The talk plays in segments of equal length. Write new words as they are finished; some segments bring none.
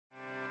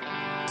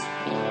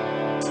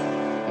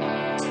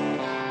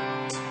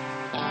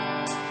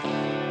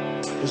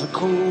There's a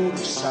code of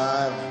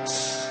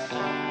silence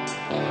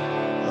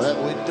that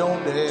we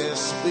don't dare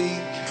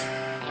speak.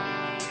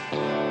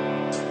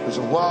 There's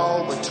a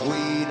wall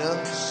between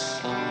us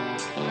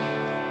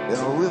and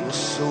a river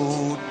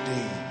so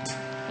deep.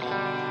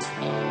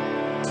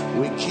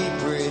 We keep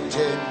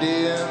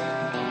pretending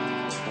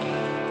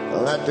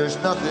that there's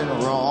nothing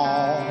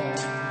wrong.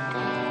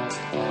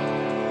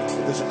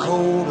 There's a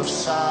code of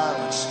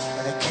silence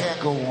and it can't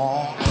go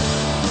on.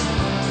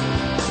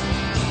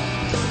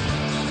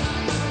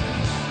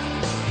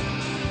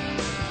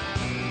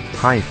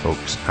 Hi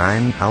folks,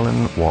 I'm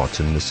Alan Watt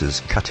and this is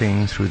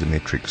Cutting Through the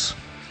Matrix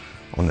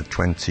on the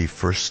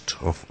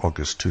 21st of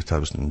August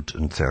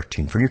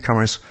 2013. For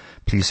newcomers,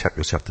 please help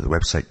yourself to the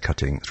website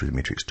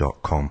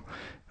cuttingthroughthematrix.com.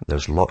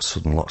 There's lots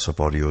and lots of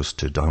audios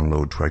to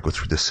download where I go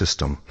through the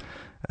system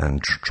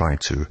and try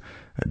to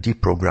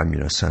deprogram you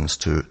in a sense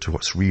to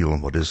what's real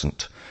and what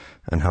isn't,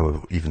 and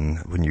how even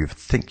when you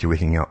think you're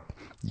waking up,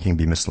 you can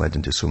be misled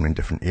into so many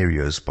different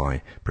areas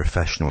by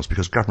professionals,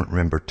 because government,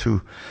 remember,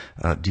 too,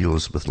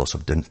 deals with lots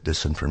of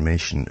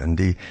disinformation, and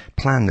they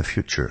plan the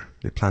future.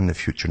 They plan the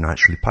future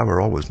naturally.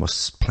 Power always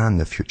must plan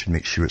the future and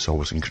make sure it's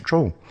always in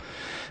control.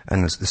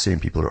 And it's the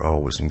same people are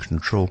always in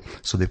control,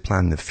 so they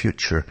plan the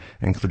future,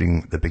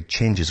 including the big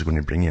changes they're going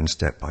to bring in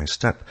step by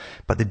step.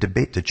 But they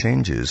debate the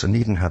changes and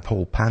even have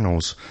whole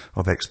panels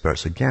of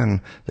experts.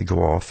 Again, they go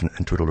off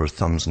and twiddle their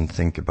thumbs and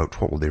think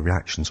about what will the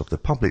reactions of the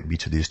public be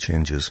to these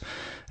changes.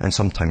 And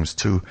sometimes,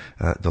 too,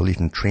 they'll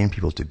even train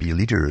people to be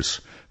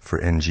leaders for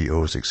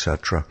NGOs,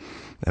 etc.,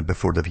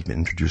 before they've even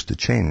introduced the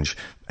change,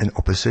 in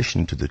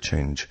opposition to the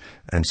change.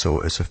 And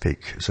so it's a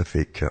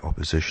fake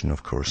opposition,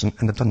 of course. And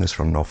they've done this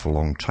for an awful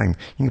long time.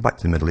 You can go back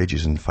to the Middle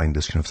Ages and find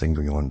this kind of thing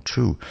going on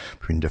too,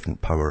 between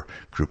different power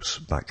groups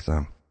back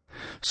then.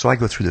 So I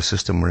go through the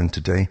system we're in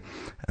today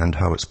and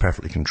how it's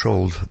perfectly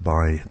controlled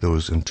by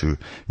those into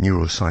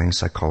neuroscience,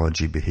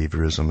 psychology,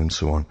 behaviorism, and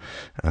so on.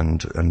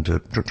 And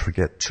don't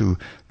forget too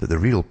that the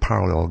real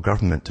parallel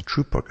government, the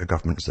true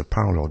government is the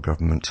parallel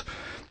government,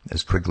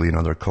 as Quigley and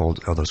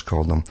others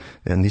call them.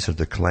 And these are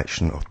the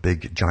collection of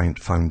big, giant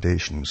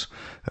foundations,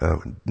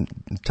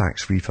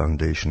 tax-free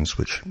foundations,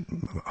 which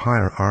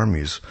hire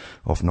armies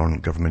of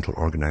non-governmental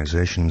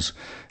organizations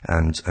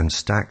and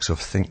stacks of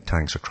think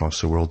tanks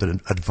across the world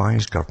that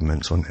advise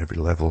governments on every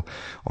level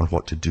on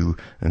what to do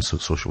and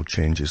social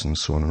changes and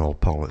so on, and all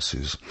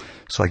policies.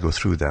 So I go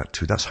through that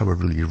too. That's how I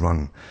really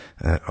run,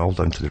 all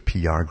down to the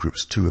PR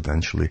groups too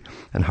eventually,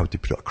 and how to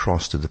put it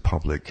across to the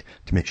public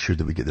to make sure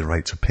that we get the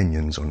right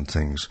opinions on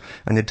things.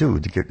 And they do.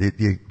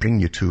 They bring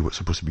you to what's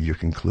supposed to be your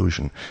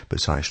conclusion, but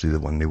it's actually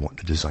the one they want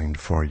to design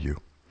for you.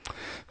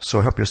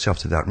 So help yourself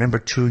to that. Remember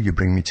too, you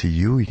bring me to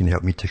you. You can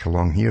help me take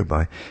along here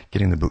by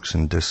getting the books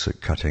and discs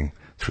at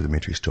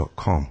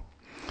cuttingthroughthematrix.com.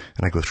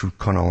 And I go through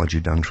chronology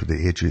down through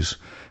the ages,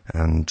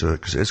 and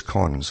because it's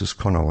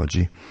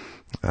chronology,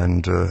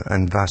 and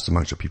vast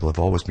amounts of people have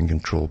always been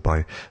controlled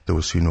by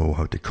those who know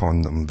how to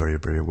con them very,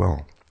 very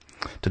well.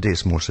 Today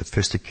it's more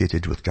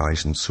sophisticated with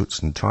guys in suits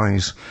and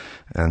ties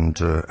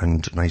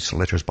and nice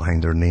letters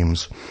behind their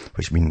names,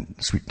 which mean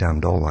sweet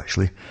damned all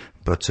actually,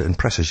 but it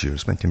impresses you.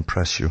 It's meant to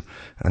impress you,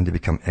 and they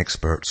become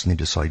experts and they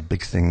decide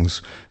big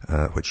things,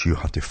 which you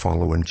have to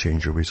follow and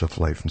change your ways of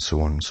life and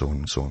so on and so on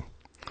and so on.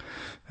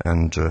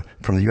 And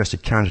from the US to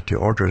Canada to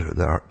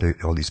order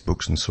all these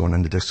books and so on,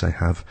 and the discs I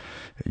have,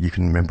 you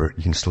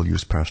can still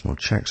use personal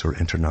checks or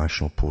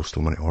international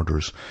postal money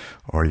orders,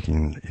 or you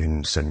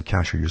can send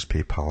cash or use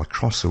PayPal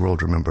across the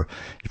world. Remember,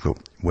 you've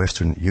got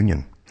Western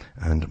Union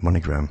and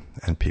MoneyGram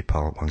and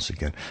PayPal once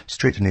again.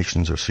 Straight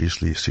donations are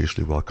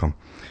seriously welcome,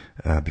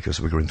 because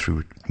we're going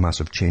through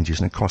massive changes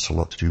and it costs a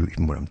lot to do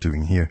even what I'm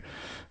doing here.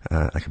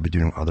 I could be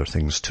doing other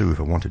things too if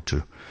I wanted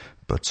to.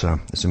 But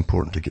it's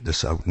important to get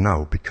this out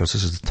now, because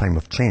this is the time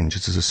of change.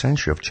 This is a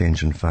century of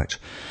change, in fact.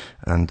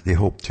 And they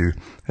hope to...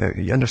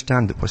 you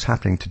understand that what's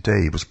happening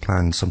today was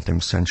planned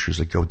sometimes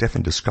centuries ago,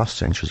 definitely discussed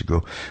centuries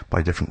ago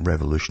by different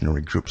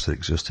revolutionary groups that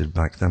existed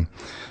back then.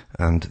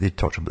 And they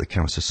talked about the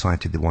kind of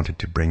society they wanted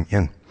to bring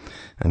in.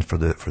 And for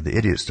the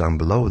idiots down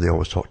below, they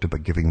always talked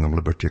about giving them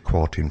liberty,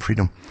 equality, and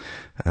freedom,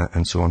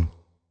 and so on.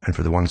 And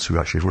for the ones who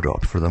actually wrote it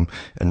up for them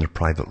in their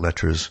private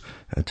letters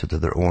to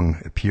their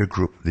own peer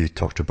group, they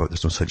talked about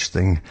there's no such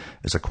thing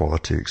as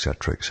equality,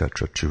 etc.,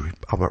 etc. too.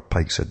 Albert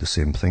Pike said the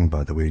same thing,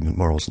 by the way, in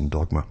Morals and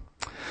Dogma.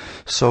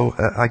 So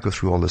I go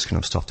through all this kind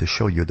of stuff to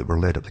show you that we're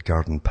led up the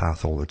garden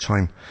path all the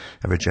time.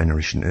 Every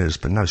generation is,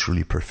 but now it's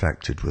really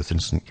perfected with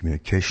instant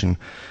communication.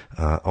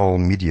 All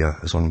media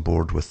is on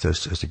board with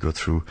this as they go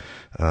through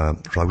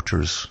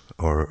routers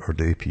or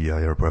the API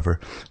or whatever.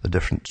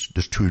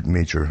 There's two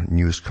major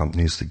news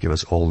companies that give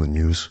us all the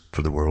news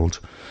for the world.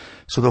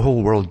 So the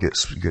whole world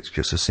gets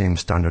the same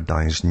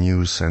standardized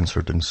news,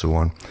 censored and so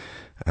on.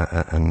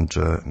 And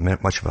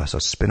much of us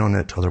has a spin on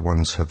it. Other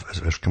ones have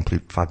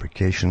complete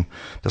fabrication.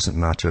 Doesn't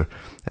matter.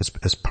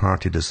 It's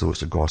parted as though it's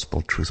the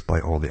gospel truth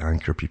by all the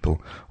anchor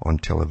people on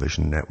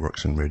television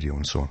networks and radio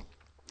and so on.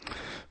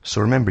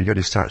 So remember, you got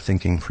to start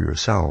thinking for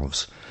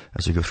yourselves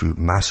as you go through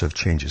massive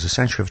changes. The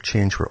century of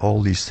change where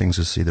all these things,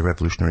 as say the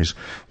revolutionaries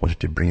wanted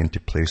to bring into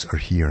place, are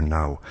here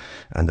now.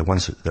 And the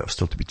ones that are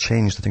still to be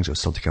changed, the things that are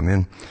still to come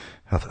in,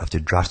 have to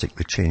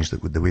drastically change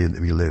the way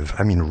that we live.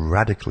 I mean,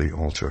 radically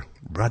alter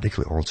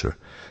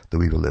the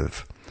way we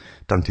live.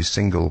 Down to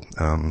single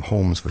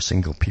homes for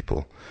single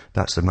people.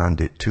 That's the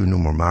mandate too. No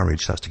more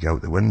marriage. That's to get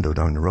out the window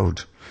down the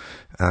road.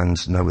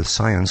 And now with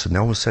science, and they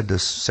always said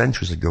this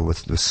centuries ago,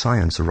 with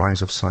science, the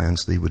rise of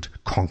science, they would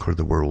conquer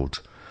the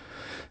world.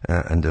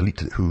 And the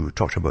elite who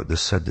talked about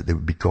this said that they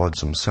would be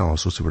gods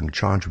themselves. Those who were in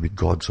charge would be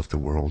gods of the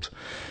world.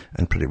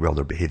 And pretty well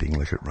they're behaving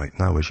like it right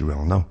now, as you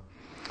well know.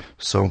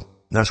 So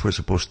that's where it's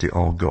supposed to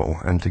all go.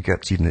 And to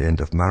get to even the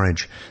end of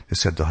marriage, they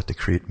said they had to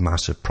create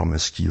massive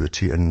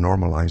promiscuity and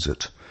normalize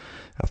it.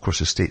 Of course,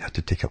 the state had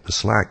to take up the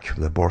slack.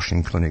 The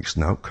abortion clinics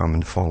now come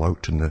and fall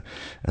out, and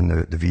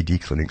the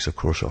VD clinics, of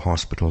course, at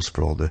hospitals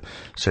for all the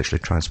sexually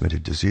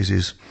transmitted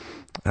diseases,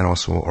 and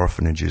also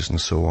orphanages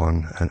and so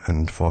on,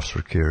 and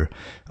foster care,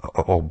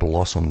 all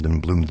blossomed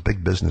and bloomed.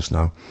 Big business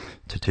now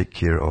to take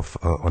care of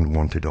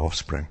unwanted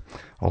offspring.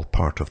 All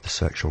part of the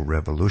sexual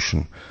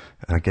revolution.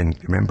 And again,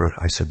 remember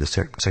I said the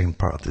second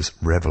part of this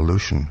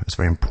revolution is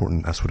very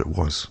important. That's what it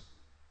was.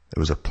 It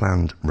was a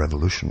planned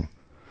revolution.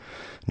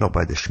 Not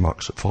by the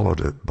schmucks that followed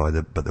it,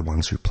 but the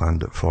ones who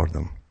planned it for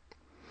them.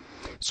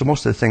 So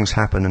most of the things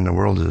happen in the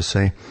world, as I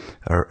say,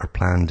 are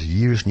planned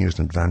years and years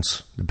in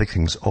advance. The big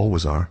things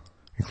always are,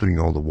 including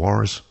all the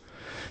wars.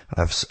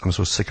 I'm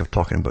so sick of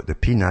talking about the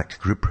PNAC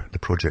group, the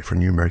Project for a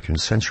New American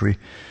Century,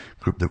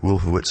 group that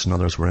Wolfowitz and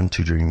others were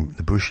into during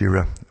the Bush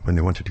era when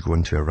they wanted to go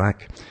into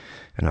Iraq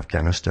and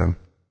Afghanistan.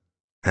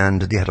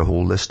 And they had a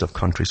whole list of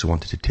countries they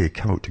wanted to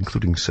take out,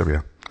 including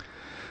Syria.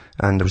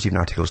 And there was even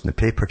articles in the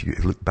paper, if you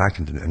look back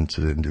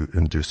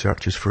and do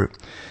searches for it,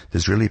 the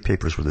Israeli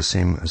papers were the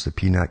same as the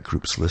PNAC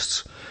group's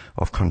lists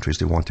of countries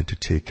they wanted to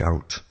take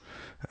out,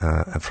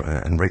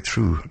 and right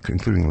through,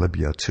 including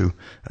Libya too,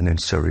 and then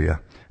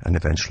Syria, and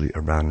eventually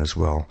Iran as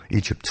well.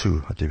 Egypt too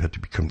had to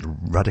become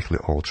radically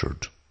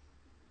altered.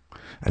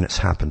 And it's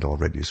happened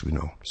already, as we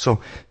know.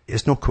 So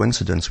it's no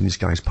coincidence when these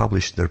guys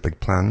publish their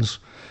big plans.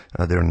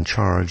 They're in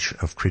charge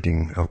of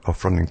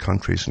running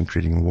countries and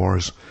creating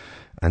wars.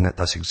 And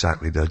that's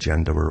exactly the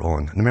agenda we're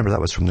on. And remember,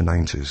 that was from the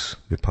 90s.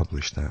 They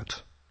published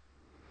that.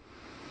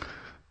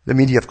 The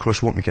media, of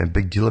course, won't make a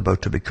big deal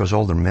about it because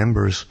all their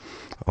members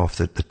of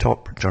the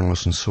top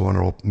journalists and so on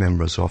are all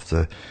members of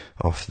the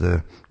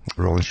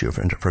Royal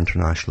Institute for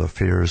International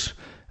Affairs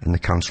and the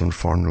Council on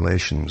Foreign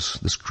Relations,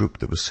 this group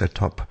that was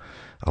set up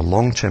a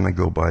long time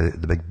ago by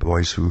the big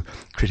boys who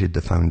created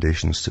the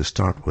foundations to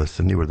start with,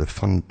 and they were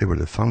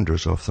the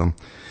founders of them.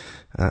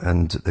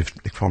 And they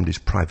formed these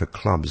private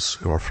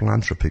clubs, or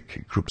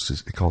philanthropic groups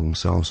as they call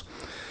themselves.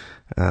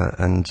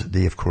 And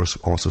they, of course,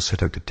 also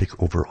set out to take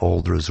over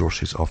all the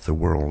resources of the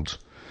world.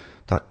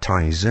 That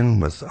ties in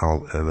with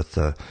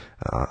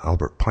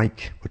Albert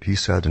Pike, what he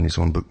said in his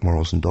own book,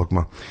 Morals and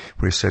Dogma,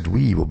 where he said,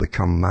 we will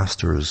become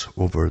masters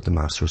over the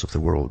masters of the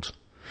world.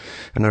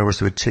 In other words,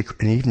 they would take,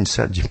 and he even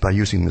said by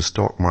using the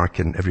stock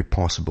market in every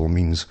possible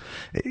means,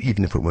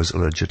 even if it was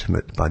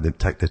illegitimate, by the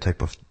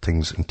type of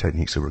things and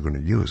techniques they were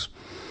going to use.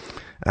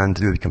 And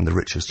they would become the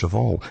richest of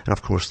all. And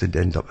of course, they'd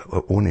end up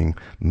owning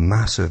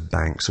massive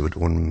banks, they would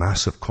own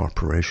massive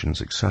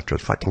corporations, etc.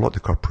 In fact, a lot of the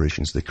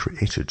corporations they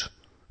created,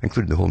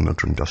 including the whole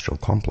military-industrial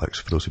complex,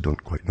 for those who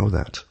don't quite know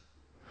that.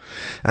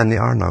 And they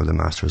are now the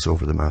masters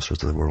over the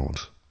masters of the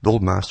world. The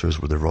old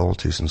masters were the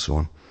royalties and so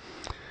on,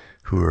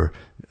 who are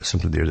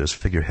simply there as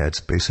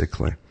figureheads,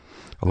 basically.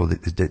 Although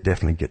they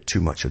definitely get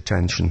too much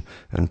attention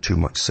and too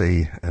much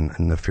say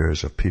in the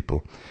affairs of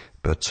people.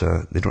 But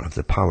they don't have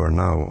the power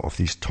now of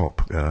these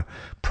top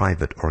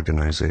private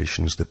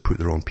organizations that put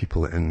their own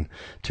people in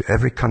to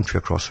every country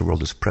across the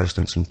world as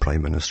presidents and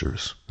prime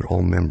ministers. They're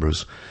all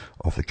members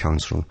of the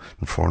Council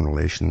on Foreign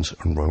Relations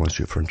and Royal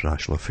Institute for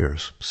International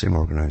Affairs. Same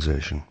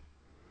organization.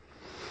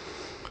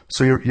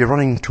 So you're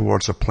running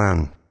towards a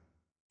plan.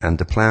 And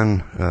the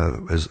plan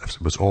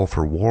was all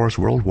for wars,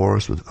 world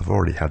wars. We've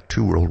already had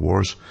 2 world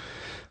wars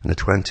in the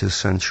 20th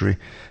century,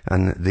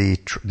 and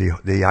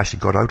they actually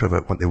got out of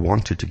it what they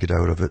wanted to get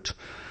out of it.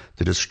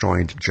 They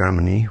destroyed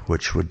Germany,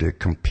 which would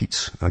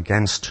compete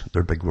against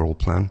their big world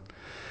plan,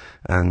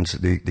 and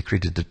they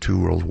created the 2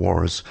 world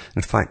wars.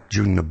 In fact,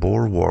 during the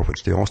Boer War,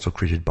 which they also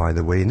created, by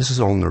the way, and this is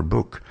all in their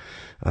book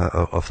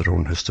of their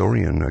own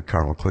historian,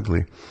 Carol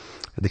Quigley,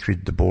 they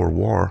created the Boer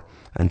War.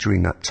 And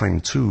during that time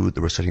too,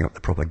 they were setting up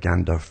the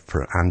propaganda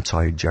for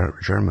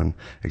anti-German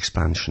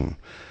expansion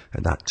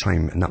at that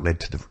time, and that led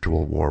to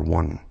World War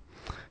I.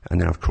 And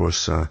then, of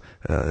course,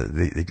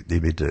 they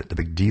made the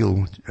big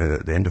deal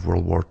at the end of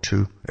World War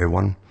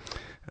I,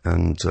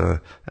 and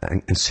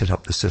set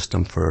up the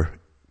system for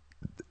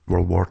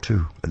World War II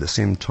at the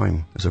same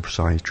time as the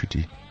Versailles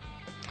Treaty.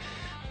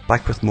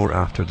 Back with more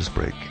after this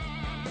break.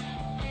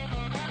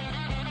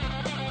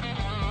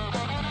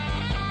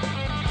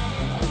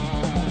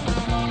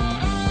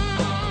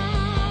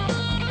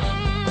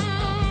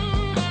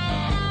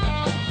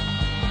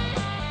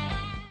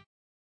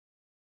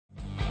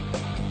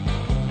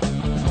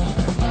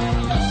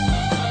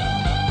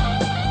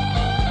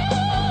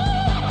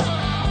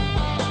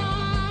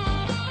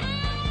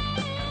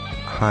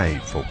 Hi,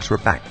 folks. We're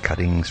back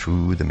cutting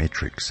through the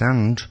matrix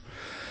and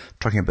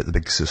talking about the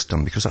big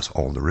system, because that's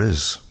all there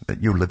is.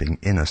 That you're living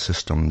in a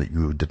system that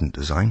you didn't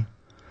design.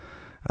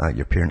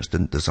 Your parents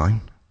didn't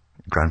design.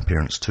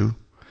 Grandparents too.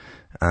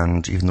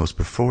 And even those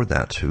before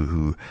that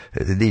who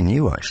they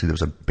knew actually there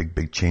was a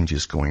big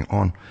changes going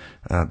on,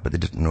 but they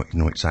didn't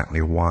know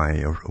exactly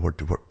why or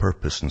what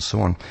purpose and so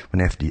on.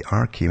 When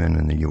FDR came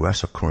in the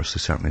US, of course, they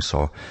certainly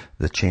saw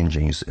the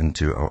changings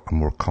into a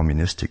more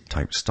communistic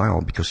type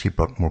style, because he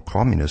brought more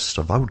communists,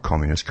 avowed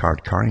communists,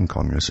 card-carrying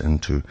communists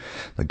into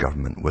the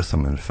government with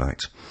him, in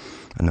fact.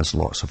 And there's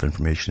lots of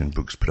information and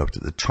books put out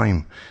at the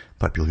time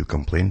by people who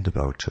complained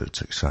about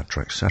it,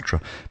 etc., etc.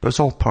 But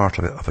it's all part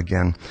of it,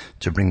 again,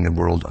 to bring the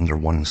world under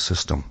one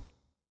system.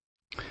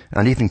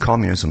 And even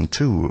communism,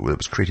 too, it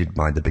was created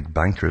by the big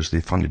bankers.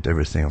 They funded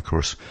everything, of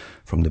course,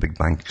 from the big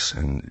banks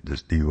in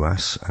the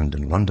US and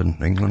in London,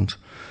 England,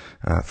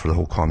 for the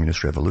whole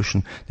communist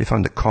revolution. They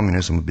found that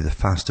communism would be the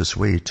fastest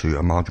way to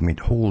amalgamate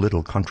whole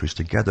little countries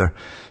together,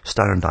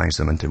 standardize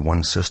them into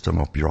one system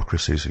of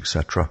bureaucracies,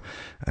 etc.,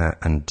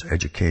 and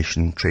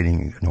education,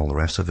 training, and all the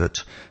rest of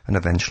it. And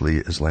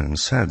eventually, as Lenin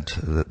said,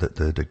 that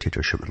the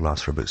dictatorship would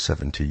last for about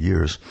 70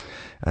 years.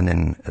 And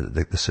then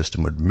the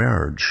system would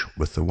merge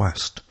with the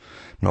West.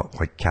 Not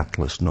quite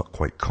capitalist, not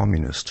quite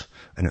communist.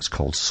 And it's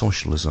called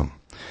socialism.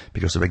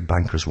 Because the big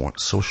bankers want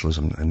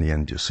socialism in the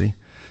end, you see.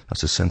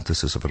 That's the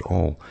synthesis of it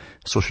all.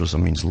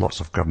 Socialism means lots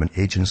of government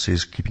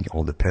agencies keeping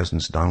all the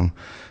peasants down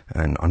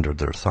and under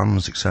their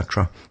thumbs,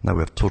 etc. Now we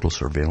have total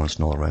surveillance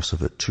and all the rest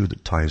of it too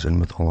that ties in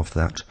with all of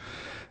that.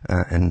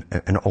 And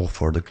all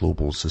for the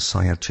global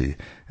society,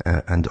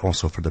 and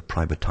also for the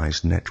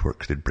privatized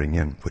network they'd bring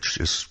in, which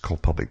is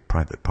called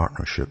public-private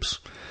partnerships,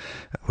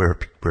 where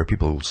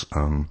people's,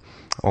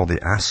 all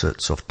the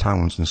assets of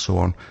towns and so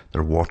on,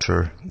 their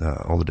water,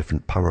 all the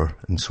different power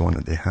and so on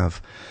that they have,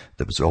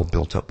 that was all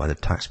built up by the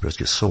taxpayers,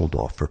 gets sold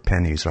off for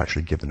pennies, are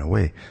actually given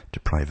away to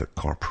private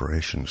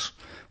corporations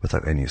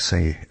without any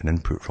say and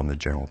input from the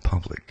general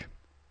public.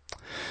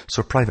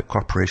 So private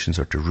corporations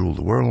are to rule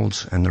the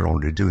world, and they're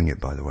already doing it,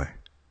 by the way.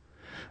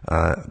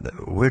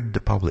 Where did the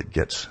public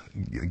get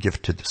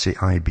gifted, say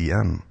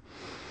IBM,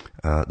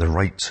 the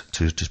right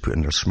to just put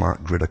in their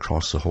smart grid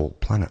across the whole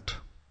planet?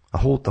 The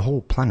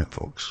whole planet,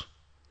 folks.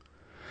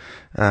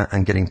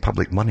 And getting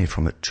public money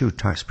from it too,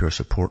 taxpayer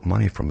support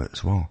money from it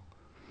as well.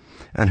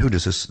 And who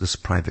does this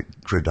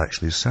private grid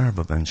actually serve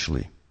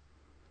eventually?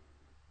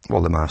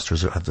 Well, the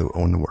masters that have to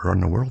run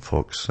the world,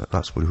 folks.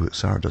 That's who it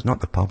serves. It's not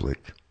the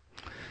public.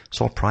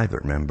 It's all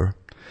private, remember?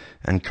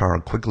 And Carl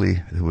Quigley,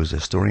 who was a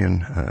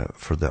historian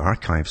for the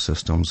archive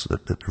systems,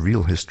 the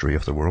real history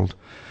of the world,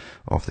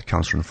 of the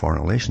Council on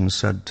Foreign Relations,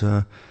 said,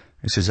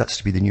 he says that's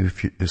to be the new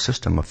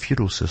system, a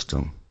feudal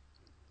system.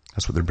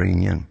 That's what they're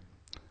bringing in.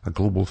 A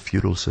global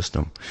feudal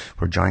system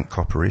where giant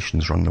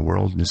corporations run the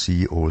world and the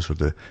CEOs are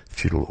the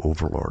feudal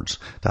overlords.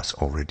 That's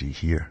already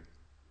here.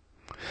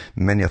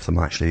 Many of them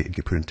actually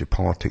get put into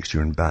politics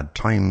during bad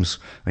times.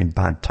 I mean,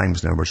 bad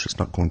times now where it's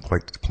not going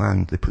quite to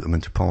plan. They put them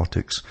into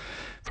politics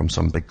from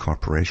some big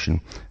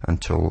corporation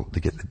until they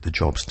get the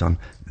jobs done.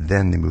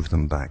 Then they move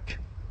them back.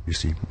 You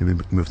see, they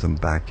move them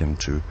back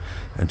into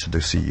the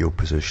CEO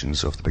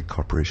positions of the big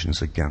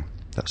corporations again.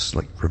 That's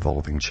like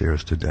revolving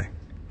chairs today.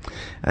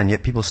 And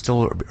yet people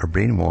still are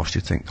brainwashed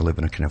to think they live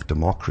in a kind of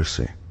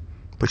democracy,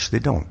 which they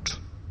don't.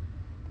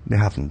 They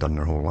haven't done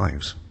their whole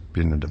lives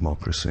being a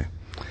democracy.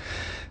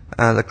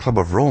 The Club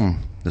of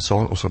Rome, that's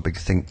also a big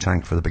think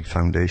tank for the big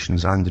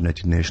foundations and the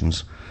United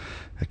Nations,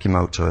 came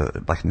out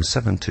back in the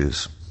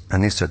 70s,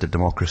 and they said that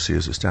democracy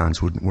as it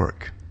stands wouldn't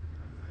work.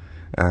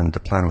 And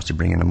the plan was to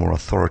bring in a more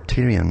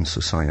authoritarian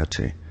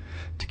society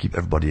to keep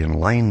everybody in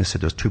line. They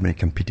said there's too many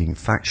competing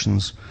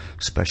factions,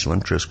 special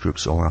interest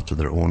groups all after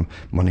their own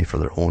money for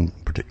their own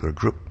particular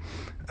group,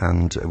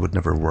 and it would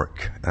never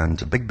work. And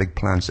the big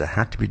plans that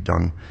had to be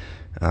done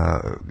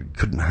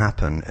couldn't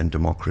happen in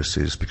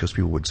democracies because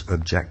people would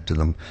object to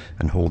them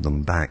and hold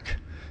them back.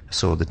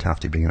 So they'd have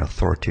to bring in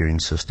authoritarian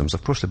systems.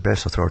 Of course, the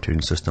best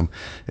authoritarian system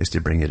is to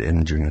bring it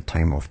in during a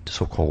time of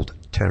so-called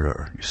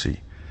terror, you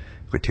see.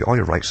 We take all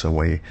your rights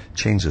away,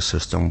 change the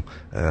system,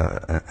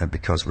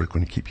 because we're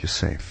going to keep you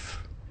safe.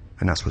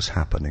 And that's what's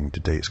happening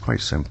today. It's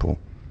quite simple.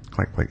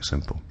 Quite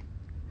simple.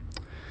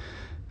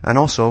 And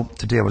also,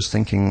 today I was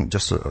thinking,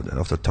 just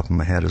off the top of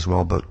my head as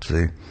well, about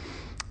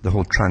the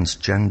whole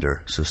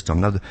transgender system.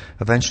 Now,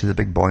 eventually the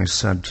big boys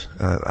said,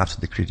 after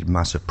they created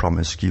massive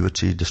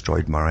promiscuity,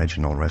 destroyed marriage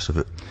and all the rest of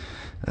it,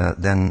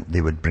 then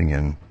they would bring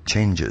in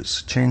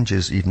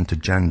changes even to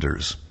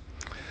genders.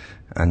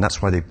 And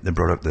that's why they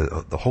brought up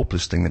the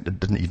hopeless thing that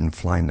didn't even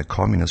fly in the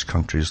communist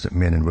countries, that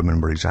men and women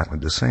were exactly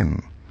the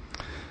same.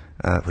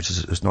 Which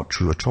is not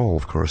true at all,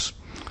 of course.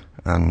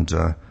 And,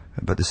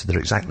 but they said they're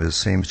exactly the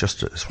same. It's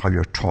just how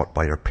you're taught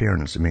by your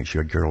parents. It makes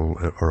you a girl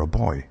or a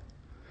boy.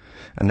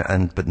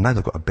 But now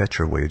they've got a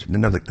better way.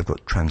 Now they've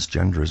got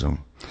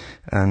transgenderism.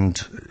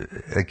 And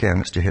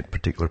again, it's to hit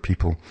particular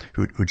people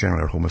who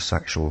generally are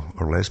homosexual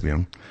or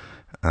lesbian.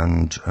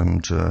 And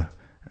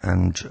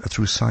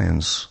through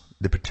science,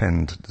 they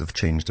pretend they've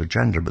changed their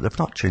gender, but they've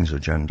not changed their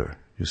gender,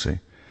 you see.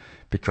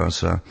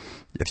 Because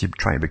if you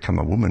try to become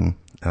a woman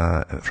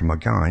from a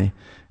guy,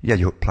 yeah,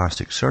 you got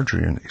plastic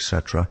surgery and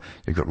etc.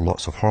 You've got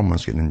lots of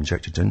hormones getting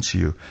injected into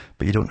you,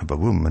 but you don't have a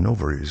womb and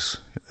ovaries.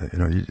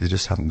 You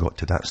just haven't got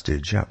to that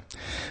stage yet.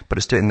 But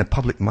it's in the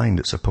public mind,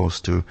 it's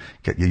supposed to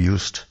get you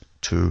used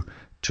to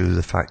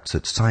the fact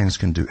that science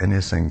can do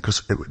anything.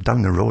 Because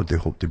down the road, they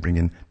hope to bring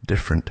in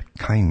different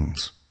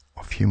kinds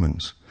of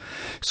humans.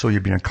 So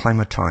you've been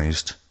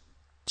acclimatized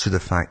to the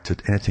fact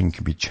that anything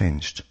can be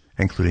changed,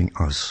 including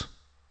us,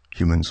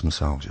 humans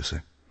themselves, you see.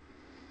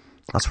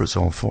 That's what it's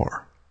all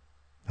for.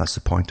 That's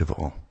the point of it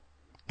all.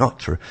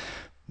 Not for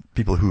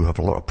people who have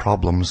a lot of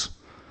problems,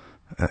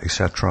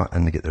 etc.,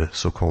 and they get their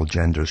so-called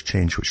genders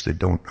changed, which they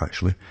don't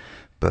actually,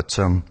 but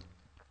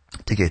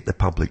to get the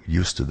public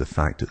used to the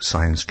fact that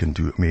science can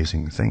do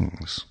amazing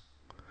things.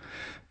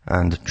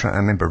 And I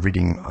remember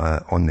reading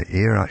On the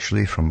Air,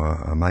 actually, from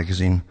a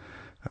magazine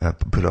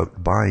put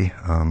out by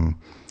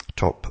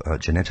top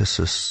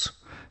geneticists,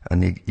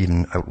 and they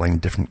even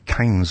outlined different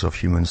kinds of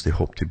humans they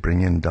hope to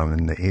bring in down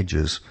in the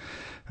ages,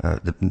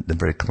 the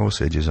very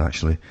close ages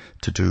actually,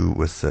 to do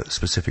with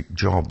specific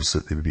jobs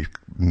that they would be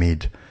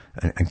made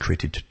and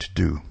created to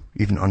do.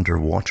 Even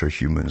underwater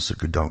humans that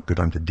could go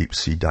down to deep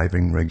sea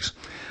diving rigs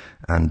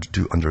and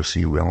do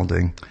undersea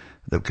welding,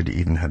 that could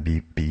even have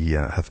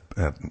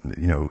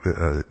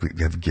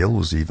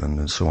gills even,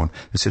 and so on.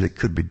 They said it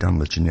could be done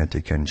with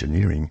genetic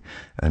engineering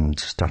and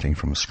starting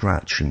from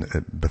scratch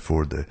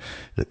before the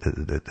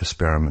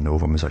sperm and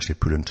ovum is actually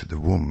put into the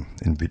womb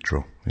in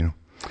vitro,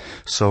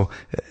 So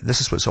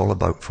this is what it's all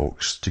about,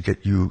 folks, to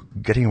get you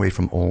getting away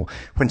from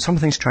when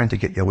something's trying to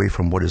get you away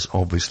from what is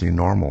obviously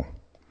normal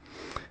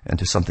and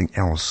to something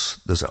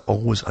else, there's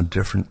always a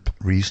different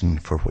reason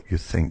for what you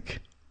think.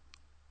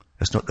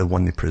 It's not the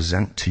one they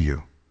present to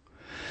you.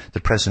 The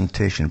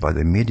presentation by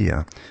the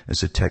media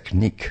is a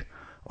technique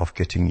of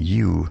getting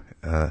you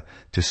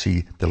to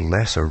see the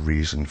lesser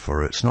reason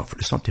for it. It's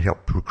not to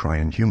help poor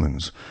crying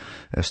humans.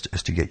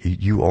 It's to get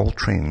you all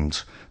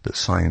trained that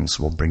science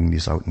will bring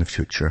these out in the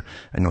future.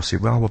 And they'll say,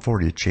 well, we've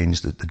already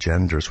changed the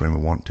genders when we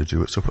want to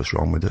do it, so what's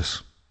wrong with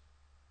this?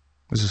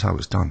 This is how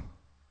it's done.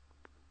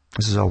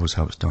 This is always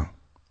how it's done.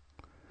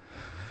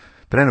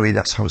 But anyway,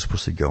 that's how it's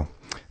supposed to go.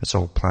 It's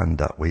all planned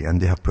that way, and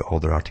they have put all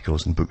their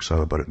articles and books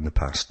out about it in the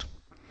past.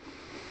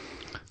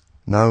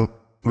 Now,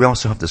 we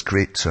also have this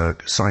great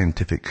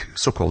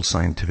so-called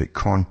scientific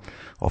con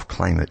of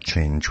climate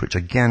change, which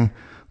again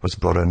was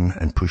brought in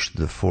and pushed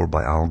to the fore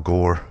by Al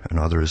Gore and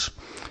others.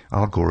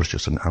 Al Gore is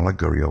just an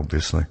allegory,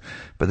 obviously.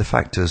 But the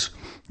fact is,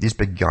 these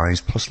big guys,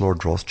 plus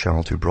Lord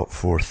Rothschild, who brought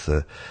forth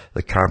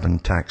the carbon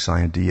tax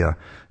idea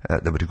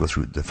that would go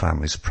through the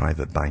family's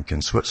private bank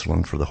in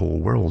Switzerland for the whole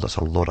world. That's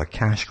a lot of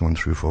cash going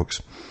through,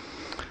 folks.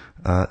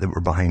 That were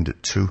behind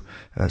it too,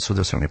 so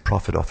there's certainly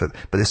profit off it.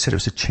 But they said it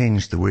was to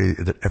change the way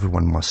that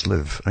everyone must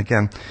live. And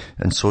again,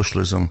 in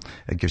socialism,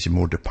 it gives you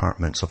more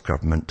departments of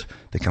government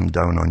to come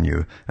down on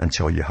you and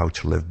tell you how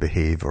to live,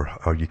 behave,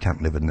 or you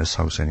can't live in this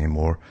house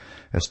anymore.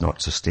 It's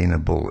not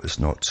sustainable. It's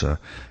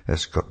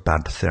got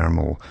bad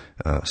thermal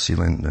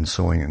sealing and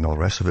sewing and all the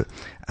rest of it.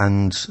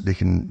 And they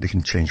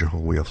can change your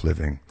whole way of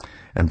living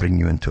and bring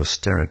you into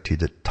austerity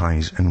that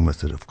ties in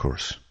with it, of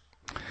course.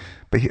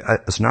 But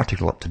there's an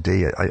article up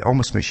today, I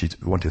almost makes you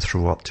want to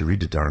throw up to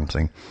read the darn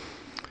thing.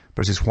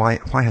 But it says, why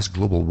has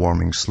global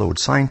warming slowed?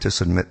 Scientists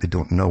admit they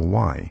don't know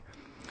why.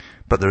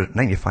 But they're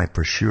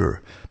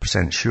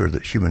 95% sure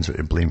that humans are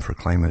to blame for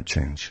climate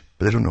change.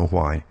 But they don't know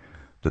why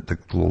that the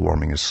global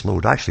warming has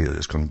slowed. Actually,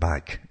 it's gone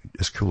back.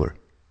 It's cooler.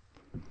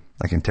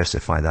 I can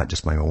testify that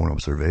just by my own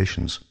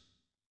observations.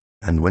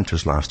 And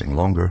winter's lasting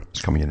longer.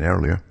 It's coming in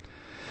earlier.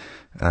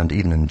 And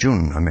even in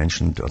June, I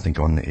mentioned, I think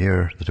on the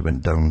air, that it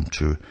went down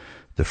to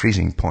the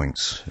freezing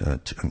points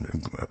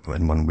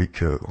in 1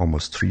 week,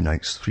 almost 3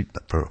 nights,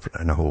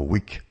 in a whole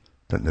week,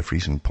 down the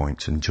freezing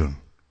points in June.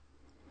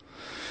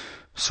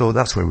 So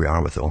that's where we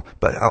are with it all.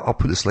 But I'll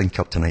put this link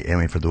up tonight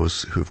anyway for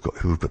those who've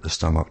got the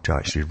stomach to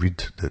actually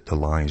read the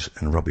lies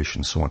and rubbish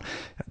and so on.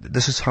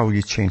 This is how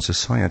you change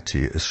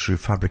society, is through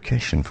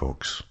fabrication,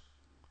 folks.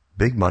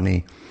 Big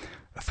money,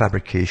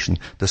 fabrication.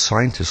 The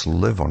scientists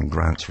live on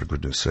grants, for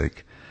goodness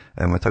sake.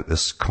 And without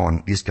this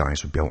con, these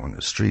guys would be out on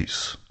the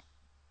streets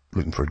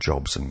looking for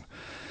jobs and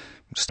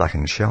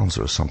stacking shelves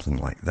or something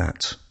like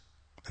that.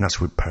 And that's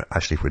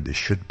actually where they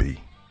should be.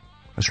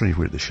 That's really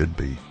where they should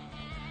be.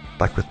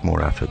 Back with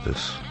more after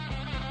this.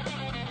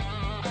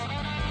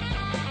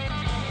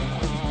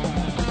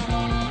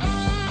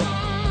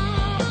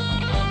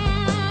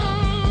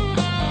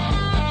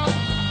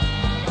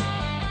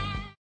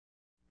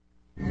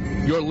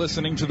 You're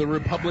listening to the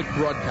Republic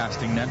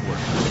Broadcasting Network.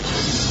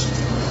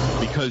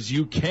 Because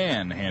you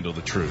can handle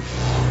the truth.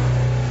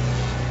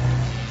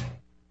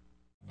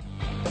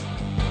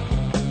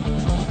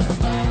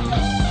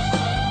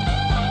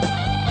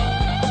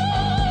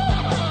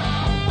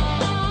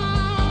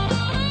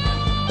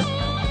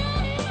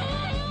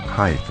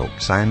 Hi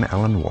folks, I'm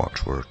Alan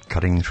Watt. We're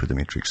cutting through the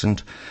matrix,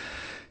 and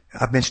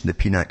I've mentioned the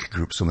PNAC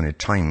group so many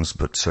times,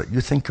 but you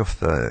think of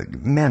the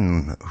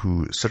men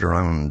who sit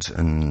around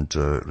and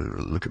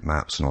look at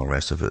maps and all the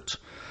rest of it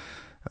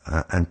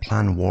and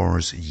plan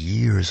wars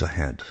years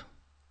ahead.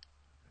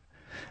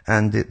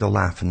 And they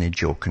laugh and they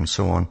joke and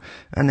so on.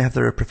 And they have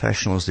their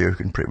professionals there who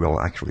can pretty well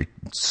accurately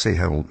say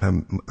how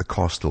the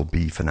cost will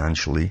be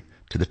financially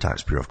to the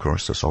taxpayer, of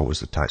course. That's always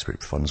the taxpayer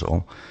who funds it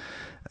all.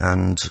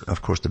 And,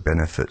 of course, the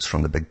benefits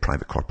from the big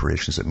private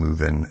corporations that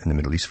move in the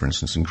Middle East, for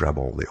instance, and grab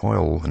all the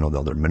oil and all the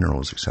other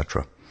minerals,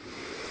 etc.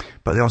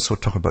 But they also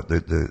talk about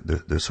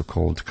the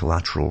so-called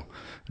collateral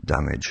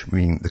damage,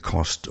 meaning the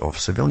cost of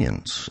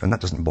civilians. And that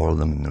doesn't bother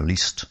them in the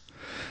least.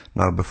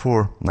 Now,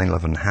 before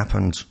 9/11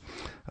 happened,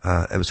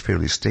 it was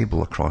fairly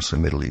stable across the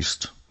Middle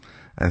East.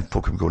 And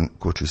folk would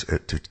go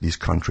to these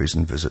countries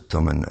and visit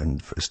them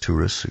and as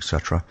tourists,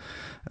 etc.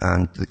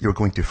 And you're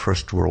going to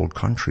first world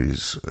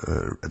countries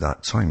at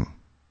that time,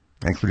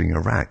 including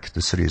Iraq.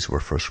 The cities were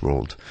first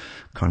world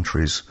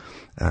countries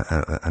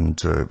and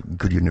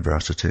good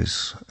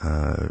universities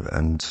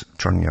and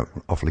turning out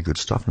awfully good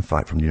stuff, in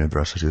fact, from the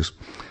universities.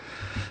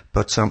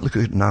 But look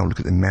at it now. Look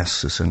at the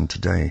mess it's in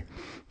today,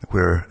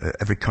 where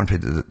every country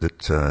that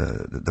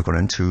they've gone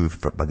into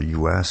by the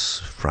US,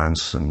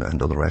 France,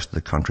 and all the rest of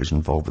the countries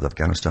involved with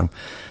Afghanistan,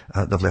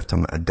 they've left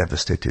them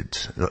devastated.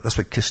 That's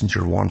what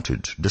Kissinger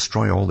wanted.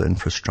 Destroy all the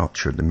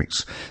infrastructure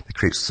that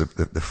creates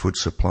the food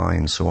supply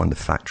and so on, the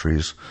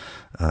factories,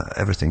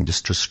 everything.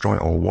 Just destroy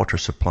all water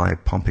supply,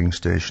 pumping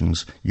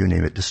stations, you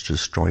name it, just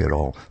destroy it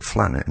all.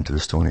 Flatten it into the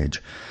Stone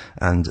Age.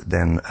 And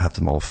then have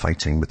them all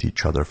fighting with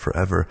each other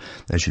forever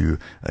as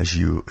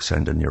you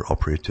send in your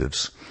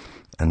operatives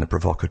and the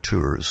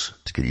provocateurs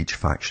to get each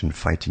faction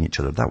fighting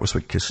each other. That was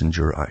what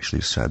Kissinger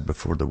actually said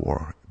before the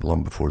war,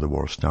 long before the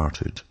war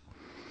started.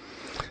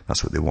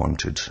 That's what they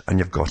wanted, and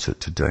you've got it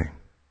today.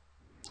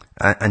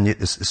 And yet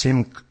it's the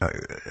same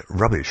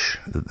rubbish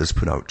that's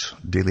put out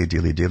daily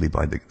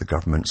by the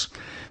governments,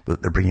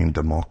 that they're bringing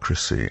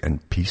democracy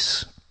and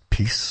peace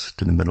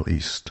to the Middle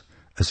East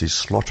as they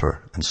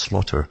slaughter and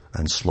slaughter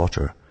and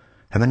slaughter.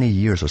 How many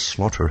years of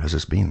slaughter has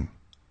this been?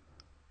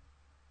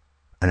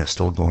 And it's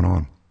still going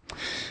on.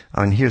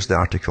 I mean, here's the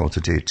article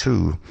today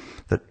too,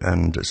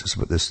 and it's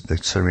about the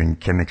Syrian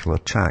chemical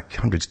attack.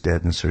 Hundreds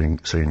dead in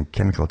Syrian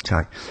chemical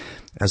attack,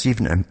 as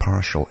even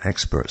impartial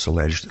experts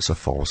alleged it's a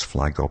false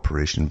flag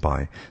operation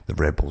by the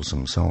rebels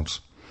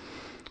themselves.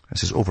 It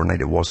says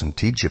overnight it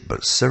wasn't Egypt,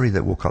 but Syria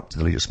that woke up to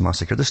the latest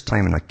massacre, this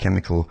time in a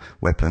chemical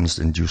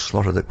weapons-induced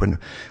slaughter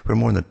where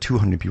more than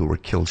 200 people were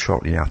killed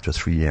shortly after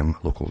 3 a.m.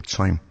 local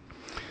time.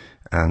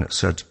 And it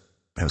said,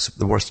 it was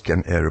the worst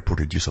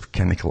reported use of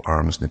chemical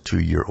arms in the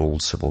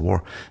 2-year-old civil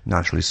war.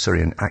 Naturally,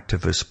 Syrian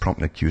activists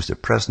promptly accused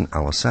President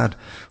al-Assad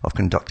of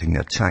conducting the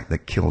attack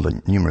that killed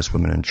numerous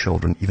women and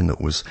children, even though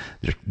it was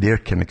their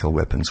chemical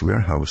weapons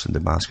warehouse in the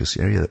Damascus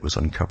area that was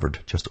uncovered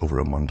just over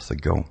a month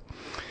ago.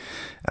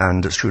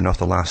 And it's true enough,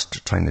 the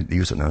last time they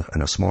used it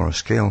on a smaller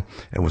scale,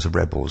 it was the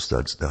rebels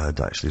that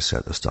had actually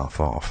set the stuff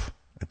off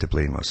to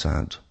blame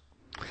Assad.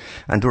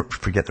 And don't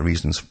forget the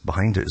reasons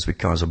behind it is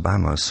because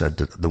Obama said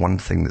that the one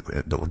thing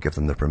that will give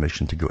them the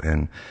permission to go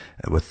in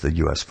with the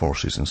US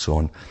forces and so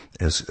on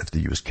is if they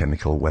use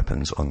chemical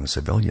weapons on the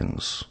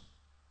civilians.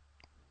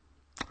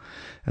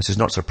 This is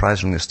not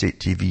surprisingly, state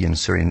TV and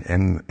Syrian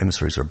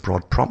emissaries are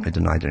promptly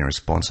denied any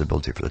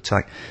responsibility for the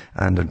attack,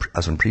 and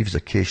as on previous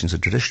occasions, the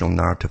traditional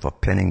narrative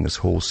of penning this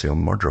wholesale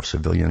murder of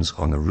civilians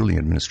on the ruling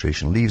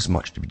administration leaves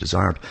much to be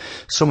desired,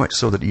 so much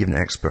so that even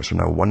experts are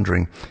now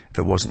wondering if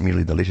it wasn't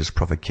merely the latest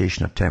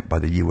provocation attempt by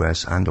the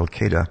US and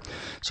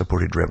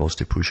Al-Qaeda-supported rebels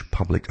to push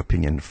public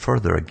opinion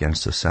further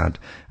against Assad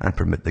and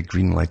permit the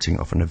green-lighting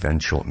of an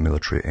eventual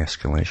military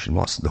escalation.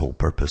 Well, that's the whole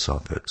purpose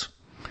of it.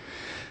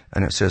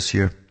 And it says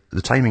here,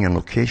 the timing and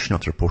location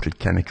of the reported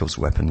chemicals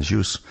weapons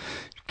use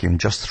came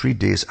just 3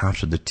 days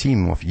after the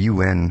team of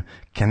UN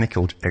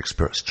chemical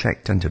experts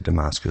checked into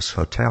Damascus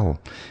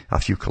Hotel, a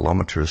few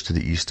kilometers to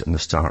the east, in the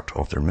start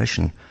of their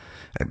mission.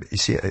 You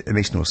see, it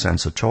makes no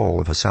sense at all.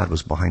 If Assad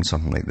was behind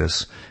something like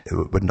this, it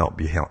would not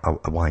be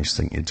a wise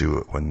thing to do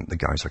it when the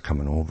guys are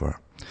coming over.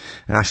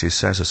 It actually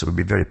says this, it would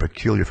be very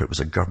peculiar if it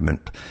was a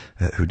government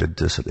who did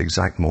this at the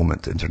exact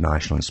moment the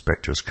international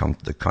inspectors come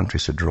to the country,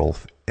 said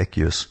Rolf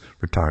Ekéus,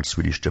 retired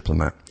Swedish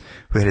diplomat,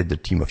 who headed the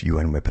team of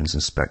UN weapons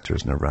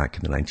inspectors in Iraq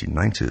in the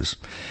 1990s.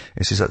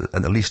 He says that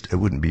at least it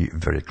wouldn't be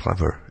very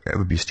clever. It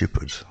would be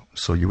stupid.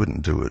 So you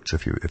wouldn't do it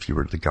if you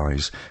were the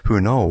guys who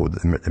know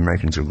that the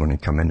Americans are going to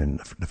come in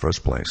the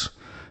first place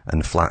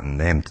and flatten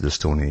them to the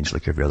Stone Age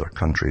like every other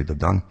country they've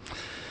done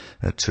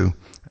too.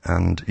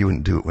 And you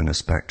wouldn't do it when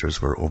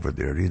inspectors were over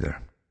there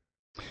either.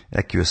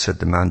 Ekéus said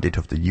the mandate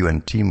of the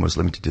UN team was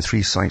limited to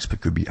 3 sites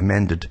but could be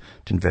amended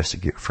to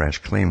investigate fresh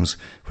claims,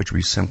 which would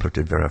be simpler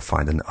to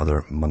verify than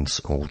other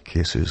months-old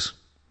cases.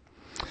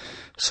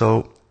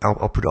 So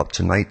I'll put it up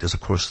tonight.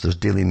 There's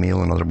Daily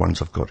Mail and other ones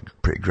have got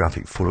pretty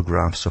graphic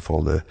photographs of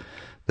all the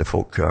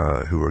folk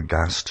who were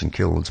gassed and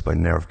killed by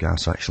nerve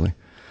gas, actually.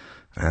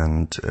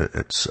 And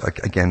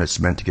it's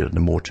meant to get an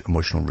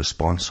emotional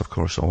response, of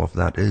course, all of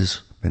that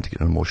is. meant to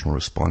get an emotional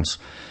response.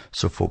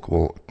 So folk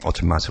will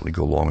automatically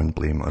go along and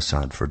blame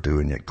Assad for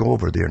doing it. Go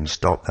over there and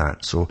stop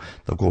that. So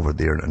they'll go over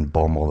there and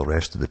bomb all the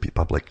rest of the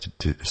public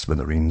to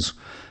smithereens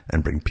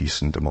and bring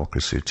peace and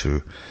democracy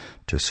to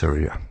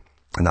Syria.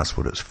 And that's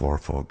what it's for,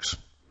 folks.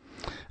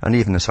 And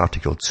even this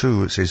article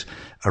too, it says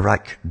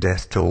Iraq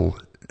death toll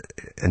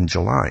in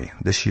July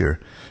this year,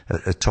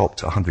 it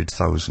topped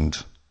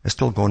 100,000. It's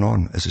still going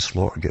on as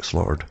they get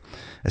slaughtered.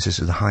 It says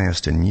it's the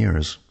highest in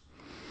years.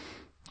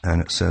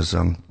 And it says,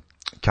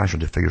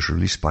 casualty figures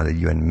released by the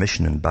UN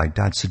mission in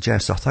Baghdad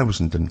suggest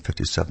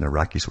 1,057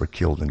 Iraqis were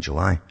killed in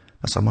July.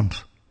 That's a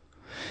month.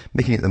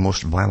 Making it the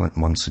most violent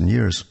months in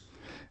years.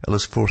 At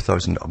least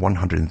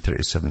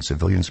 4,137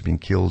 civilians have been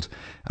killed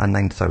and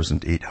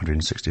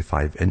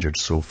 9,865 injured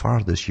so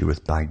far this year,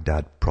 with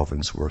Baghdad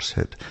province worst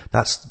hit.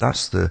 That's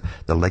the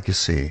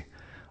legacy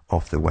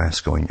of the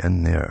West going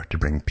in there to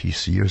bring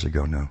peace years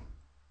ago now.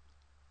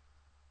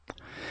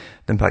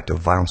 The impact of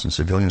violence on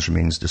civilians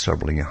remains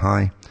disturbingly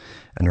high,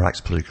 and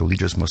Iraq's political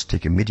leaders must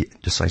take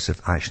immediate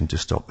decisive action to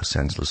stop the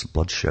senseless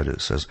bloodshed, it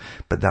says.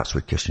 But that's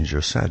what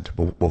Kissinger said.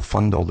 We'll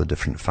fund all the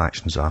different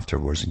factions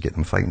afterwards and get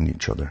them fighting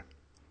each other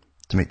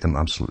to make them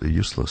absolutely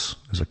useless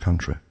as a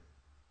country.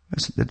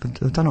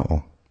 They've done it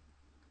all.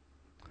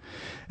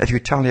 If you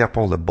tally up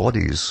all the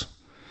bodies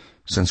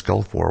since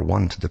Gulf War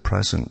I to the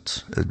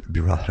present, it'd be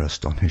rather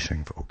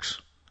astonishing,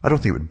 folks. I don't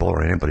think it would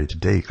bother anybody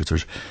today,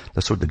 because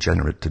they're so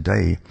degenerate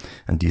today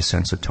and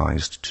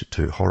desensitized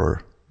to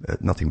horror.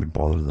 Nothing would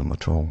bother them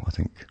at all, I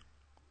think.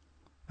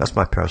 That's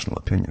my personal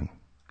opinion.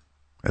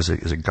 As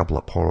a gobble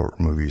up horror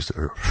movies that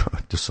are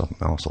just something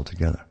else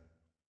altogether.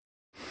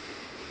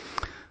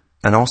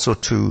 And also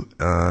to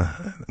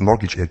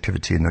mortgage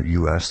activity in the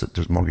US, that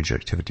there's mortgage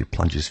activity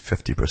plunges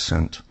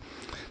 50%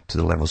 to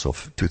the levels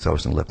of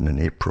 2011 in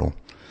April.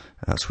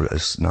 That's what it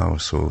is now,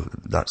 so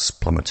that's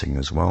plummeting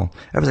as well.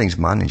 Everything's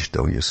managed,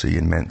 though, you see,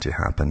 and meant to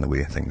happen the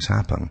way things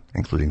happen,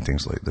 including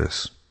things like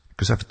this.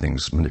 Because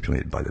everything's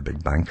manipulated by the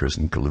big bankers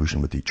in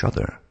collusion with each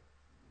other.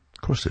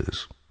 Of course it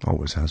is.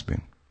 Always has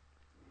been.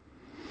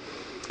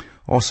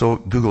 Also,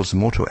 Google's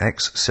Moto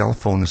X cell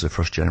phone is the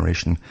first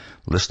generation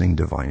listening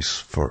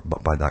device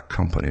by that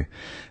company.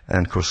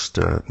 And of course,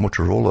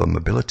 Motorola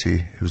Mobility,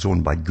 who's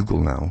owned by Google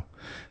now,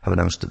 have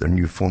announced that their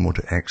new phone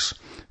Moto X,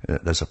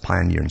 there's a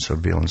pioneer in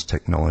surveillance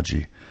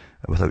technology.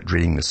 Without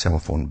draining the cell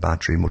phone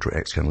battery, Moto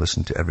X can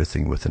listen to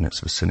everything within its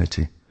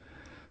vicinity.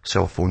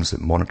 Cell phones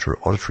that monitor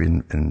auditory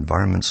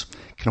environments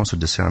can also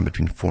discern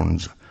between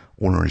phone's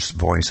owner's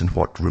voice and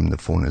what room the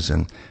phone is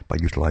in by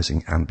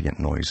utilizing ambient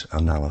noise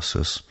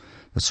analysis.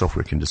 The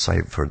software can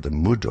decipher the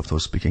mood of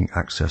those speaking,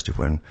 access to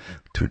when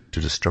to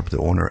disturb the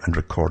owner, and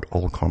record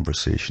all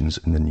conversations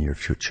in the near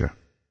future.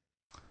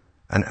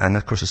 And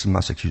of course, it's in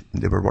Massachusetts.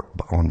 They were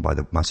worked on by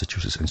the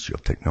Massachusetts Institute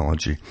of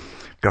Technology,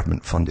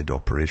 government-funded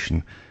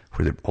operation,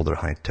 where all their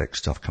high-tech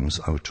stuff comes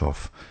out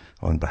of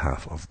on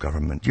behalf of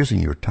government,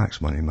 using your tax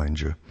money, mind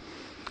you.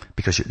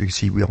 Because you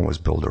see, we always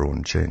build our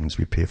own chains.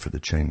 We pay for the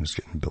chains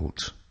getting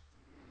built.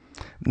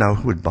 Now,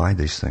 who would buy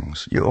these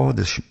things?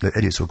 The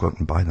idiots will go out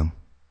and buy them.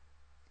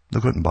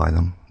 They'll go out and buy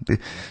them.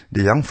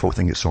 The young folk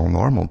think it's all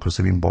normal because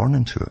they've been born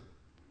into it.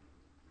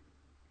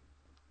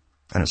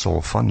 And it's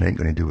all fun. They ain't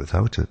going to do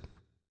without it.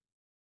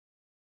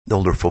 The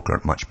older folk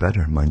aren't much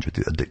better, mind you.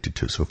 They're addicted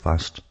to it so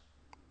fast.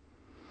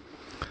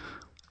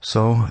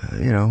 So,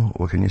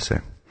 what can you say?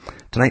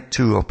 Tonight,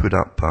 too, I'll put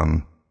up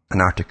an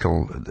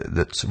article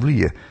that's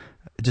really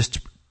just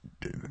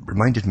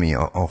reminded me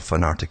of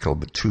an article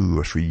about 2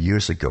 or 3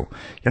 years ago.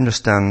 You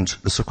understand,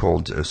 the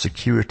so-called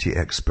security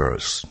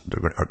experts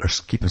that are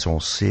keeping us all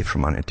safe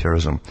from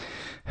anti-terrorism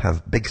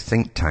have big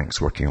think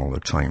tanks working all the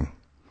time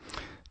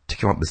to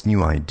come up with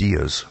new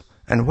ideas.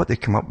 And what they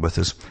come up with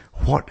is,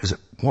 what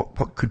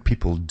could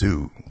people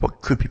do?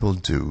 What could people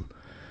do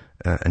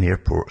in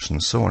airports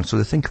and so on? So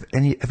they think of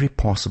every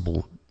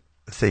possible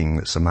thing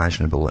that's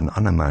imaginable and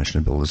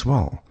unimaginable as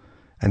well,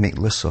 and make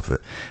lists of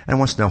it. And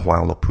once in a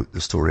while, I'll put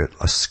the story,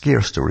 a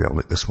scare story out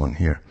like this one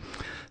here,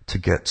 to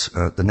get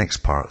the next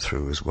part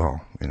through as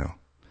well,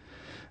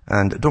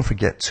 And don't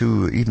forget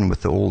too, even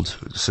with the old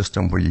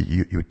system where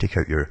you would take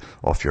out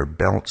off your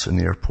belts in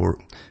the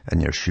airport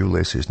and your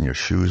shoelaces and your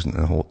shoes and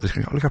the whole,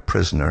 like a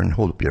prisoner, and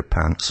hold up your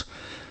pants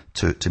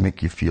to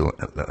make you feel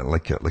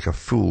like a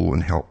fool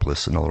and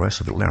helpless and all the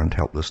rest of it. Learned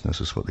helplessness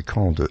is what they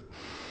called it,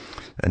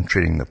 and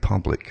training the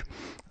public.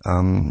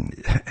 And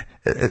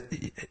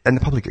the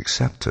public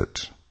accept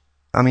it.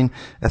 I mean,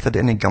 if at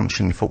any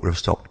gumption, folk would have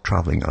stopped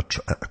travelling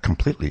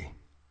completely.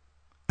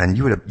 And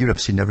you'd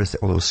have seen everything,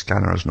 all those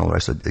scanners and all the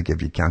rest that they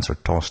give you cancer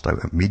tossed out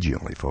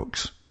immediately,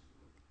 folks.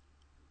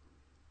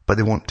 But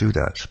they won't do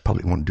that. The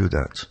public won't do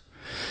that.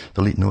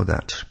 The elite know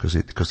that because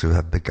they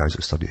have big guys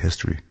that study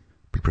history,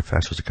 big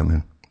professors that come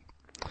in.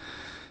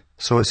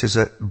 So it says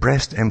that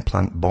breast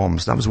implant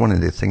bombs, that was one of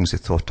the things they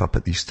thought up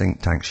at these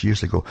think tanks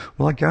years ago.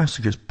 Well, I guess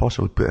you could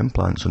possibly put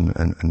implants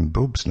in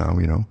boobs now,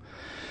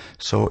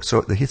 So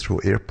the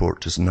Heathrow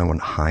Airport is now on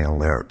high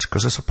alert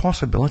because it's a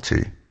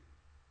possibility.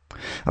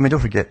 I mean, don't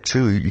forget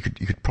too, you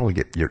could probably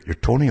get your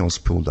toenails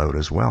pulled out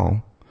as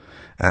well.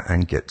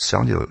 and get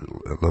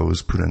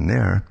cellulose put in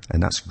there,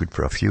 and that's good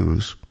for a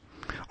fuse.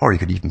 Or you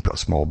could even put a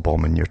small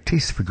bomb in your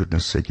teeth, for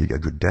goodness sake, you get a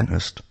good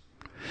dentist.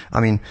 I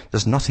mean,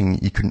 there's nothing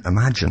you couldn't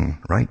imagine,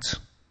 right?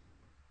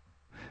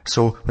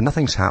 So when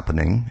nothing's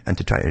happening, and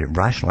to try to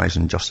rationalize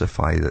and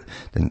justify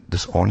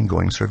this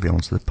ongoing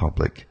surveillance of the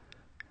public,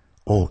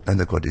 then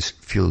they've got to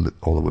feel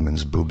all the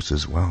women's boobs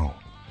as well,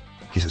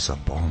 because it's a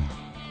bomb.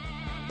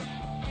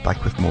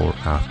 Back with more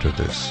after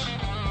this.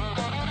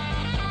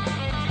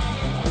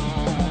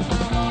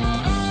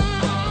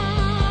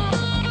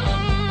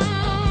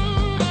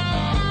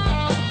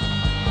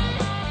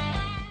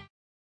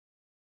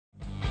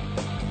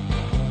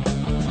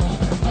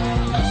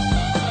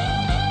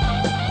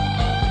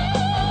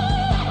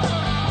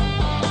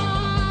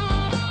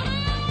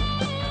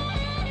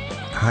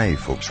 Hi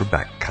folks, we're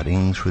back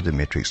cutting through the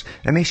matrix.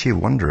 It makes you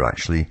wonder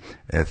actually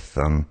if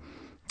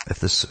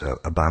this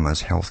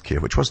Obama's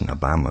healthcare, which wasn't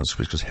Obama's,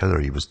 because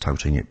Hillary was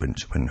touting it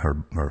when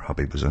her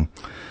hubby was in,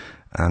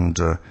 and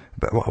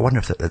but I wonder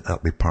if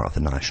that'd be part of the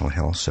National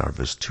Health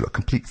Service too, a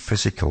complete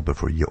physical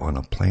before you get on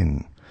a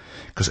plane.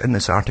 Because in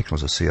this article,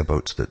 as I say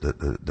about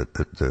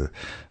the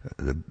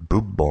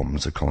boob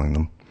bombs, they're calling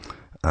them,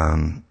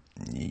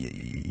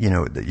 you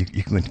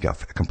can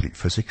get a complete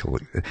physical,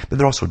 but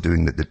they're also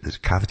doing the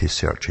cavity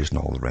searches and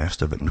all the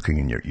rest of it, looking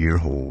in your ear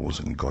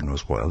holes and God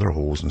knows what other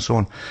holes and so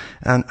on.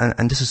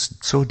 And this is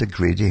so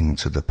degrading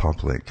to the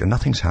public, and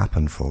nothing's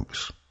happened,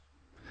 folks.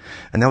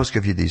 And they always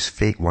give you these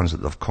fake ones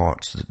that they've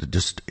caught.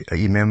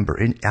 You remember,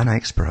 an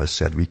expert has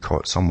said we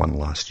caught someone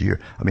last year.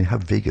 I mean, how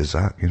vague is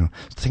that?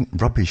 Think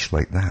rubbish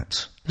like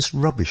that. It's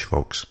rubbish,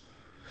 folks.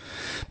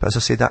 But as I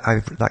say,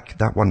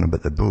 that one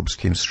about the boobs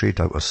came straight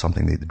out of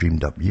something they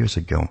dreamed up years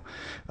ago.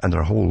 And there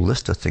are a whole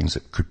list of things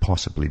that could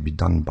possibly be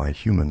done by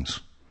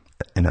humans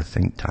in a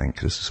think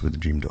tank. This is where they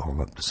dreamed it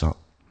all up.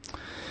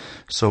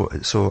 So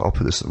I'll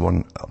put this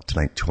one up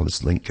tonight to all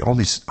this link. All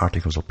these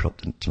articles I'll put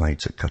up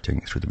tonight at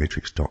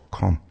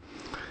cuttingthroughthematrix.com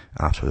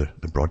after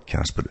the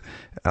broadcast. But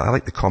I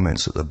like the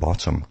comments at the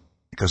bottom,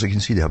 because you can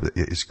see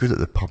it's good that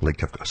the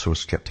public are so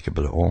skeptic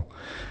about it all.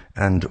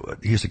 And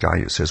here's the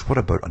guy that says, what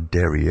about a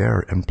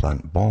derriere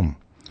implant bomb?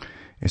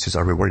 He says,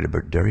 are we worried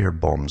about derriere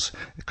bombs?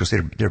 Because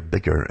they're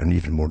bigger and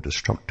even more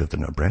destructive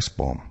than a breast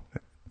bomb.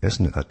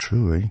 Isn't it that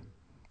true, eh?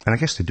 And I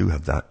guess they do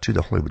have that too.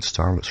 The Hollywood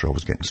starlets are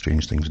always getting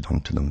strange things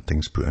done to them,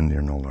 things put in there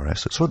and all the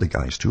rest. So the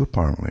guys too,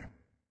 apparently.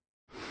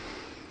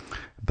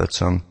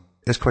 But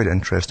it's quite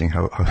interesting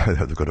how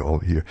they've got it all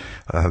here,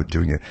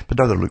 doing it. But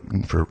now they're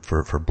looking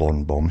for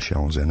blonde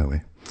bombshells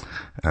anyway.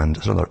 And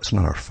it's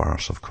another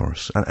farce, of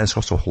course. And it's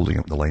also holding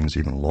up the lines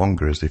even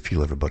longer as they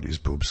feel everybody's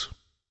boobs.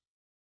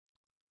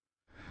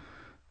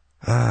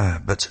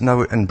 But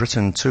now in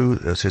Britain too,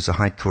 it says a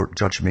High Court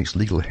judge makes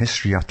legal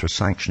history after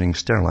sanctioning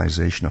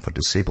sterilisation of a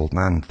disabled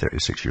man,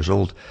 36 years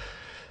old,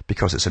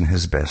 because it's in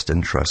his best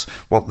interest.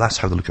 Well, that's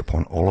how they look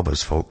upon all of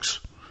us, folks,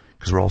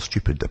 because we're all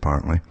stupid,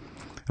 apparently,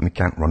 and we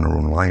can't run our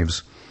own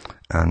lives.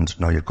 And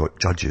now you've got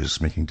judges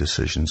making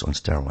decisions on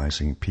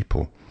sterilising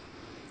people.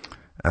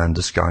 And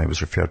this guy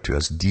was referred to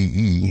as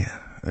D.E.,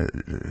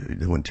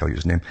 they won't tell you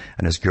his name,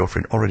 and his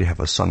girlfriend already have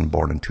a son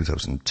born in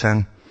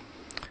 2010.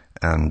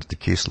 And the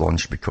case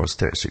launched because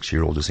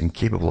 36-year-old is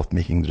incapable of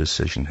making the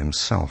decision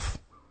himself.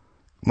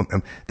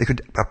 They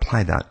could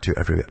apply that to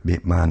every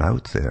man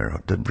out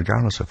there,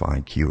 regardless of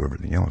IQ or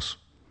everything else.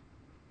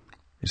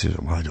 He says,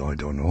 well, I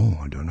don't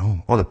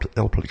know. Well,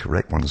 they're all pretty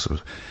correct ones,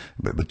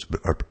 but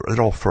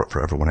they're all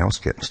for everyone else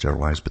getting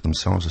sterilised, but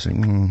themselves are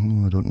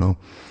saying, I don't know.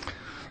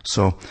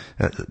 So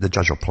the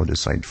judge will probably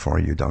decide for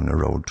you down the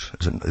road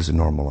as they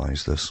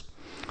normalise this.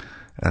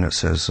 And it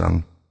says,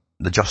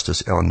 the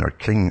Justice Eleanor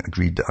King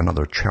agreed that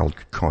another child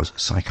could cause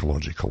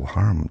psychological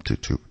harm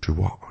to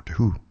what? To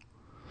who?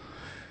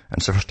 And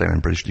it's the first time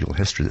in British legal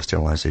history that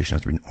sterilisation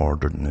has been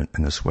ordered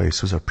in this way.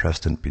 So there's a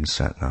precedent being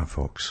set now,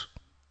 folks.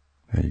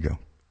 There you go.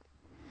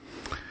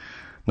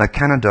 Now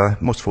Canada,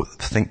 most folks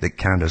think that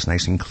Canada's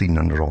nice and clean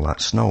under all that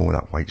snow,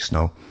 that white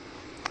snow.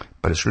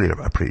 But it's really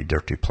a pretty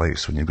dirty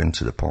place when you go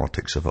into the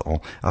politics of it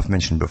all. I've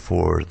mentioned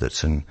before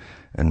that in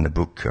the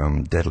book,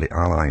 Deadly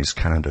Allies,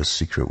 Canada's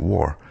Secret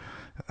War,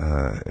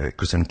 it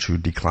goes into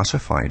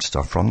declassified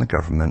stuff from the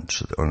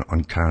government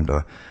on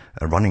Canada,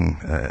 running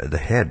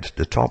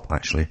the top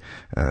actually,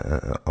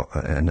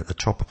 and at the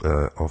top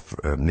of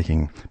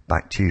making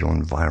bacterial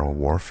and viral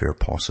warfare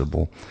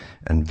possible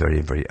and very,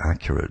 very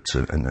accurate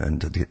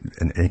and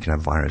any kind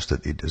of virus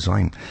that they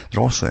design. They're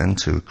also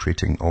into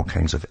creating all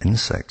kinds of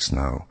insects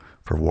now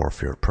for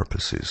warfare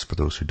purposes, for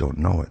those who don't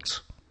know it.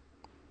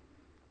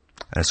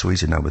 And it's so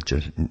easy now with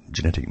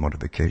genetic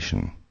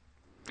modification.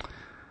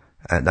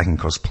 That can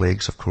cause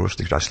plagues, of course.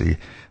 They'll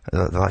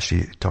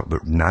actually talk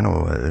about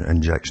nano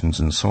injections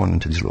and so on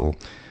into these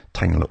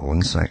tiny little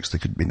insects. They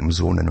could make them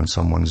zone in on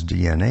someone's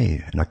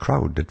DNA in a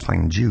crowd. They'd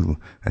find you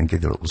and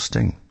give you a little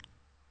sting.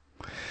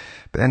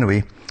 But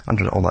anyway,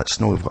 under all that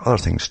snow, we've got other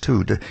things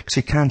too.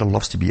 See, Canada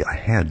loves to be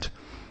ahead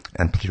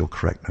in political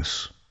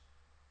correctness.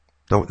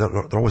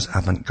 They're always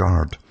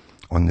avant-garde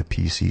on the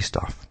PC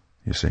stuff,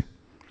 you see.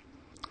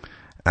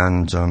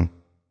 And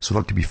So they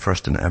like to be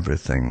first in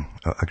everything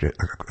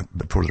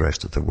before the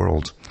rest of the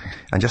world.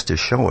 And just to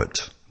show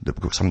it, they've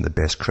got some of the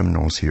best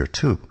criminals here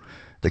too.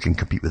 They can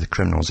compete with the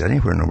criminals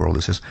anywhere in the world.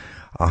 This is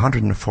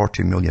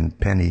 $140 million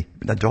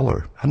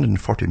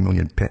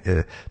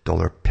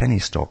dollar penny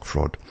stock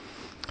fraud.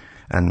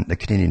 And the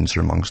Canadians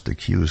are amongst the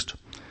accused.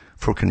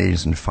 4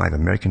 Canadians and 5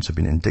 Americans have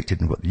been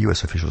indicted in what the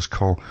US officials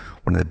call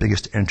one of the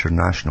biggest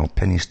international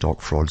penny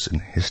stock frauds in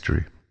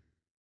history.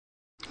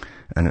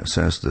 And it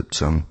says that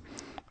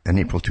in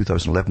April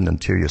 2011, the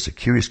Ontario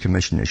Securities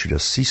Commission issued a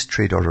cease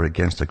trade order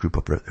against a group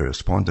of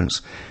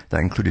respondents that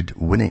included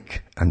Winnick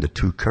and the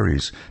 2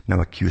 Currys, now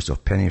accused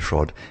of penny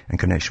fraud in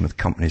connection with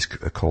companies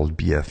called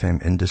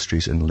BFM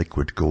Industries and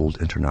Liquid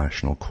Gold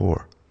International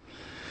Corp.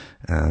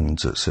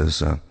 And it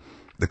says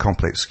the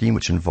complex scheme,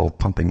 which involved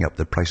pumping up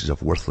the prices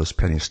of worthless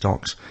penny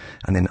stocks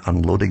and then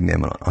unloading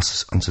them on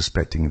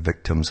unsuspecting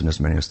victims in as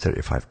many as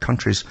 35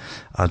 countries,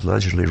 had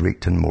allegedly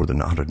raked in more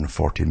than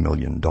 $140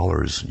 million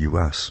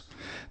US.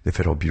 The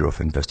Federal Bureau of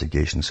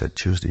Investigation said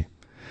Tuesday.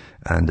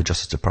 And the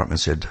Justice Department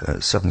said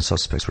 7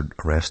 suspects were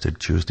arrested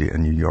Tuesday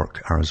in New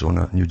York,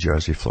 Arizona, New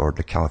Jersey,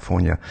 Florida,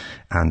 California,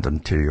 and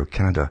Ontario,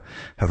 Canada.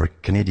 However,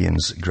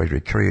 Canadians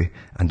Gregory Curry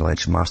and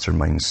alleged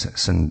mastermind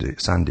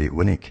Sandy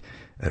Winnick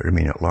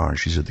remain at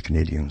large. These are the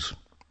Canadians.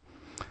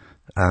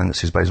 And it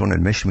says, by his own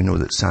admission, we know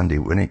that Sandy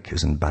Winnick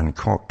is in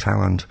Bangkok,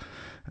 Thailand,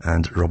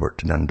 and Robert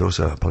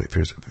Nandoza,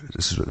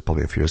 this is what the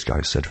public affairs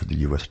guy said for the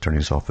U.S.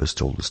 Attorney's Office,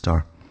 told the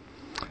Star.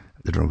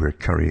 They don't know where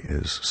Curry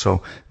is.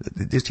 So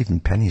there's even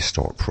penny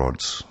stock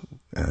frauds,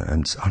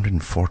 and it's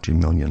 $140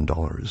 million,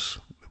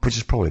 which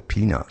is probably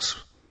peanuts.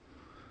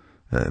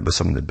 But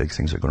some of the big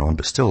things are going on.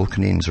 But still,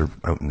 Canadians are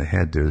out in the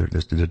head there. They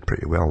did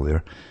pretty well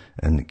there,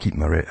 and keep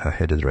them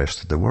ahead of the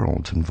rest of the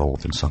world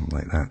involved in something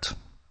like that.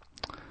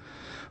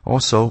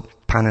 Also,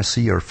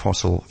 panacea or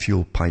fossil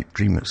fuel pipe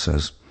dream, it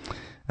says.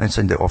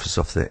 Inside the office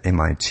of the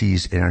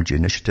MIT's Energy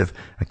Initiative,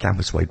 a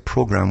campus-wide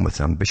program with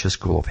the ambitious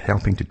goal of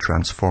helping to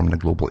transform the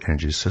global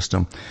energy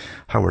system,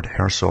 Howard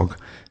Herzog,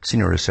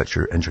 senior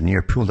researcher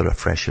engineer, pulled out a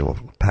fresh yellow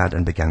pad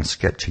and began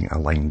sketching a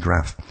line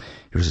graph.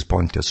 He was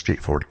responding to a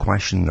straightforward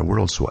question: in a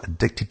world so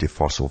addicted to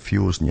fossil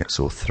fuels and yet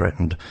so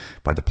threatened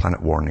by the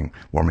planet warming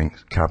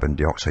carbon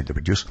dioxide they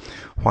produce,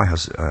 why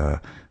has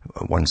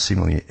one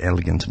seemingly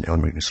elegant and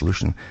elementary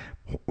solution?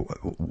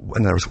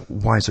 In other words,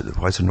 why is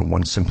there no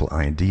one simple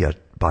idea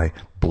by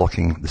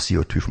blocking the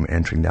CO2 from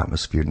entering the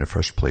atmosphere in the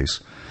first place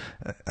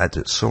at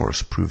its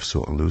source proves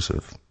so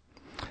elusive?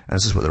 And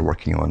this is what they're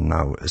working on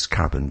now, is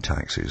carbon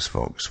taxes,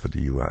 folks, for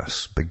the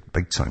US.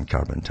 Big time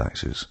carbon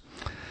taxes.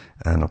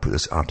 And I'll put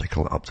this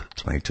article up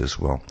tonight as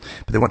well.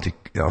 But they want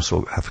to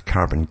also have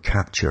carbon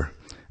capture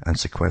and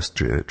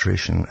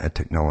sequestration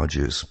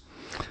technologies.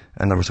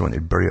 In other words, they want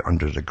to bury it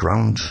under the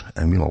ground,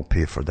 and we'll all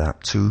pay for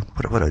that too.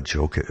 What a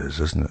joke it is,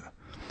 isn't it?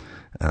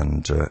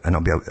 And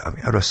it'll be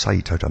out of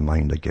sight, out of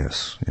mind, I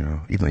guess,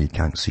 even though you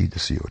can't see the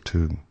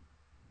CO2.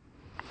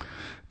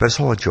 But it's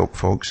all a joke,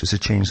 folks. It's to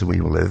change the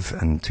way we live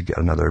and to get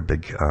another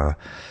big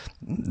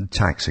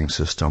taxing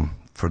system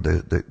for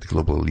the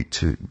global elite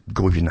to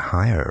go even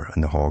higher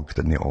in the hog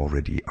than they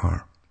already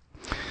are.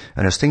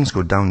 And as things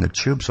go down the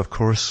tubes, of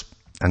course,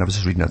 and I was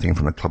just reading a thing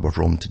from the Club of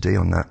Rome today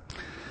on that,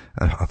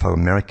 of how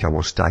America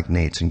will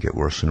stagnate and get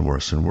worse and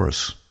worse and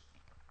worse.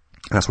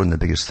 And that's one of the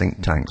biggest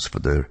think tanks for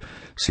the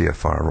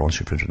CFR, Royal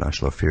Institute for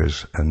International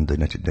Affairs, and the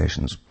United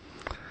Nations.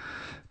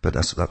 But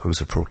that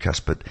was a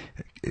forecast. But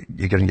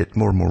you're going to get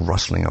more and more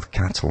rustling of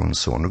cattle and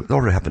so on. It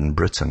already happened in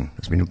Britain.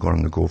 It's been going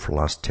on the go for the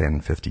last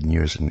 10, 15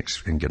 years and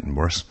getting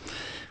worse,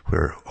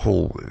 where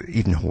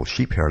even whole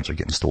sheep herds are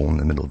getting stolen in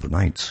the middle of the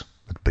night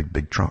with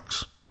big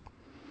trucks.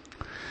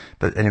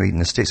 But anyway, in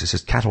the States, it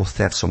says cattle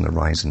thefts on the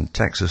rise in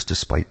Texas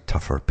despite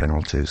tougher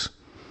penalties.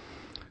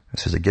 It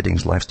says the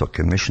Giddings Livestock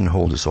Commission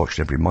holds its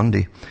auction every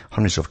Monday.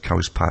 Hundreds of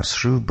cows pass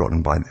through, brought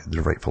in by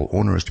the rightful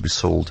owners to be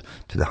sold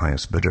to the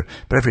highest bidder.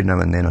 But every now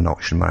and then an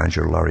auction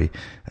manager, Larry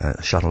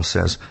Shuttle,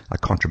 says a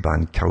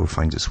contraband cow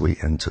finds its way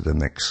into the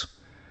mix.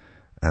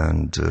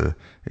 And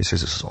he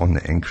says it's on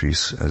the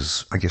increase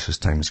as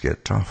times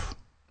get tough.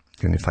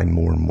 You're going to find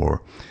more and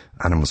more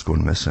animals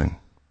going missing.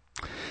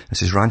 It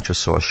says ranchers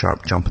saw a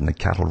sharp jump in the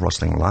cattle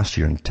rustling last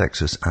year in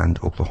Texas and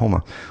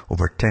Oklahoma.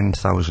 Over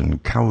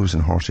 10,000 cows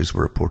and horses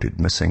were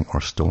reported missing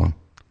or stolen.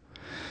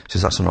 It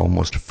says that's an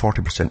almost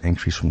 40%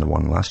 increase from the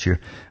one last year.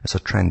 It's a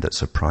trend that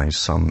surprised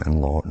some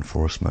in law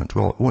enforcement.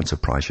 Well, it won't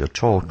surprise you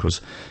at all, because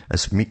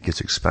as meat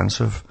gets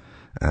expensive,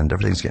 and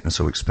everything's getting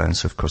so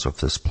expensive because of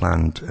this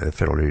planned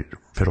Federal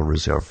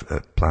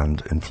Reserve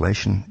planned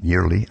inflation,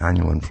 yearly,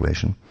 annual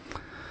inflation,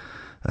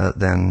 and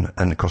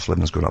the cost of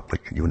living is going up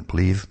like you wouldn't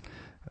believe.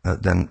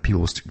 Then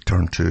people will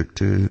turn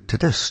to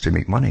this to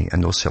make money,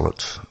 and they'll sell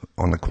it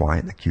on the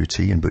quiet, the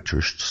QT and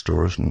butcher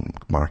stores and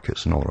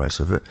markets and all the rest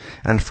of it.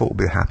 And folk will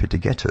be happy to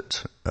get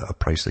it at a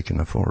price they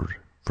can afford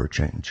for a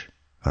change.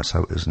 That's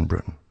how it is in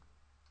Britain.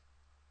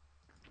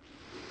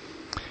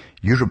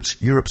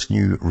 Europe's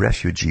new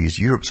refugees.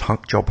 Europe's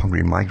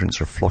job-hungry migrants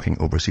are flocking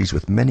overseas,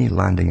 with many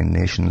landing in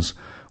nations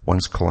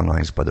once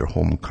colonized by their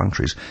home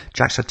countries.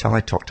 Jack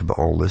Satali talked about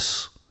all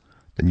this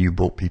The new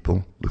boat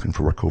people looking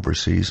for work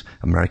overseas.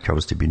 America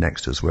was to be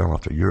next as well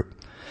after Europe.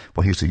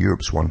 Well, here's the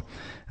Europe's one.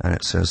 And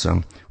it says,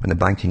 when the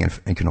banking and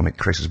economic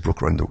crisis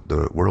broke around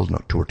the world in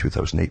October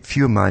 2008,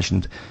 few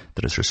imagined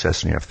that its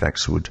recessionary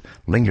effects would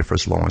linger for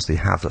as long as they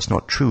have. That's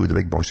not true. The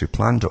big boys who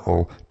planned it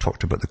all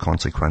talked about the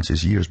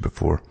consequences years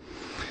before.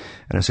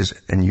 And it says,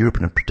 in Europe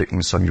and particularly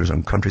in some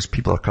Eurozone countries,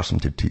 people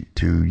accustomed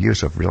to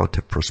years of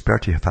relative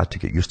prosperity have had to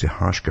get used to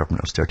harsh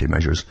government austerity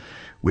measures,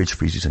 wage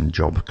freezes and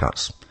job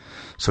cuts.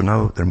 So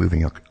now they're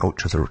moving out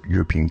to other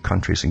European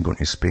countries and going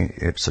to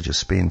Spain, such as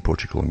Spain,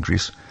 Portugal and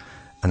Greece,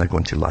 and they're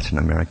going to Latin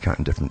America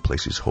and different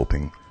places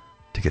hoping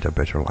to get a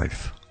better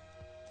life.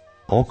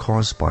 All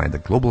caused by the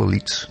global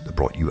elites that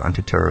brought you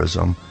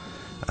anti-terrorism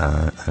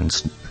and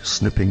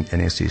snooping,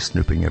 NSA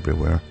snooping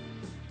everywhere,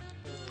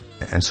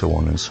 and so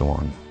on and so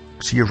on.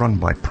 So you're run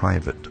by a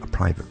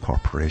private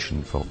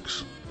corporation,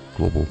 folks,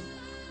 global,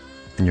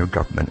 and your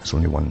government is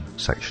only one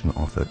section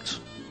of it.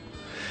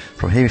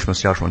 From Hamish from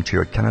Seattle,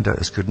 Ontario, Canada,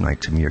 it's good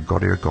night to me. Your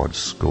God or your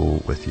gods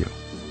go with you.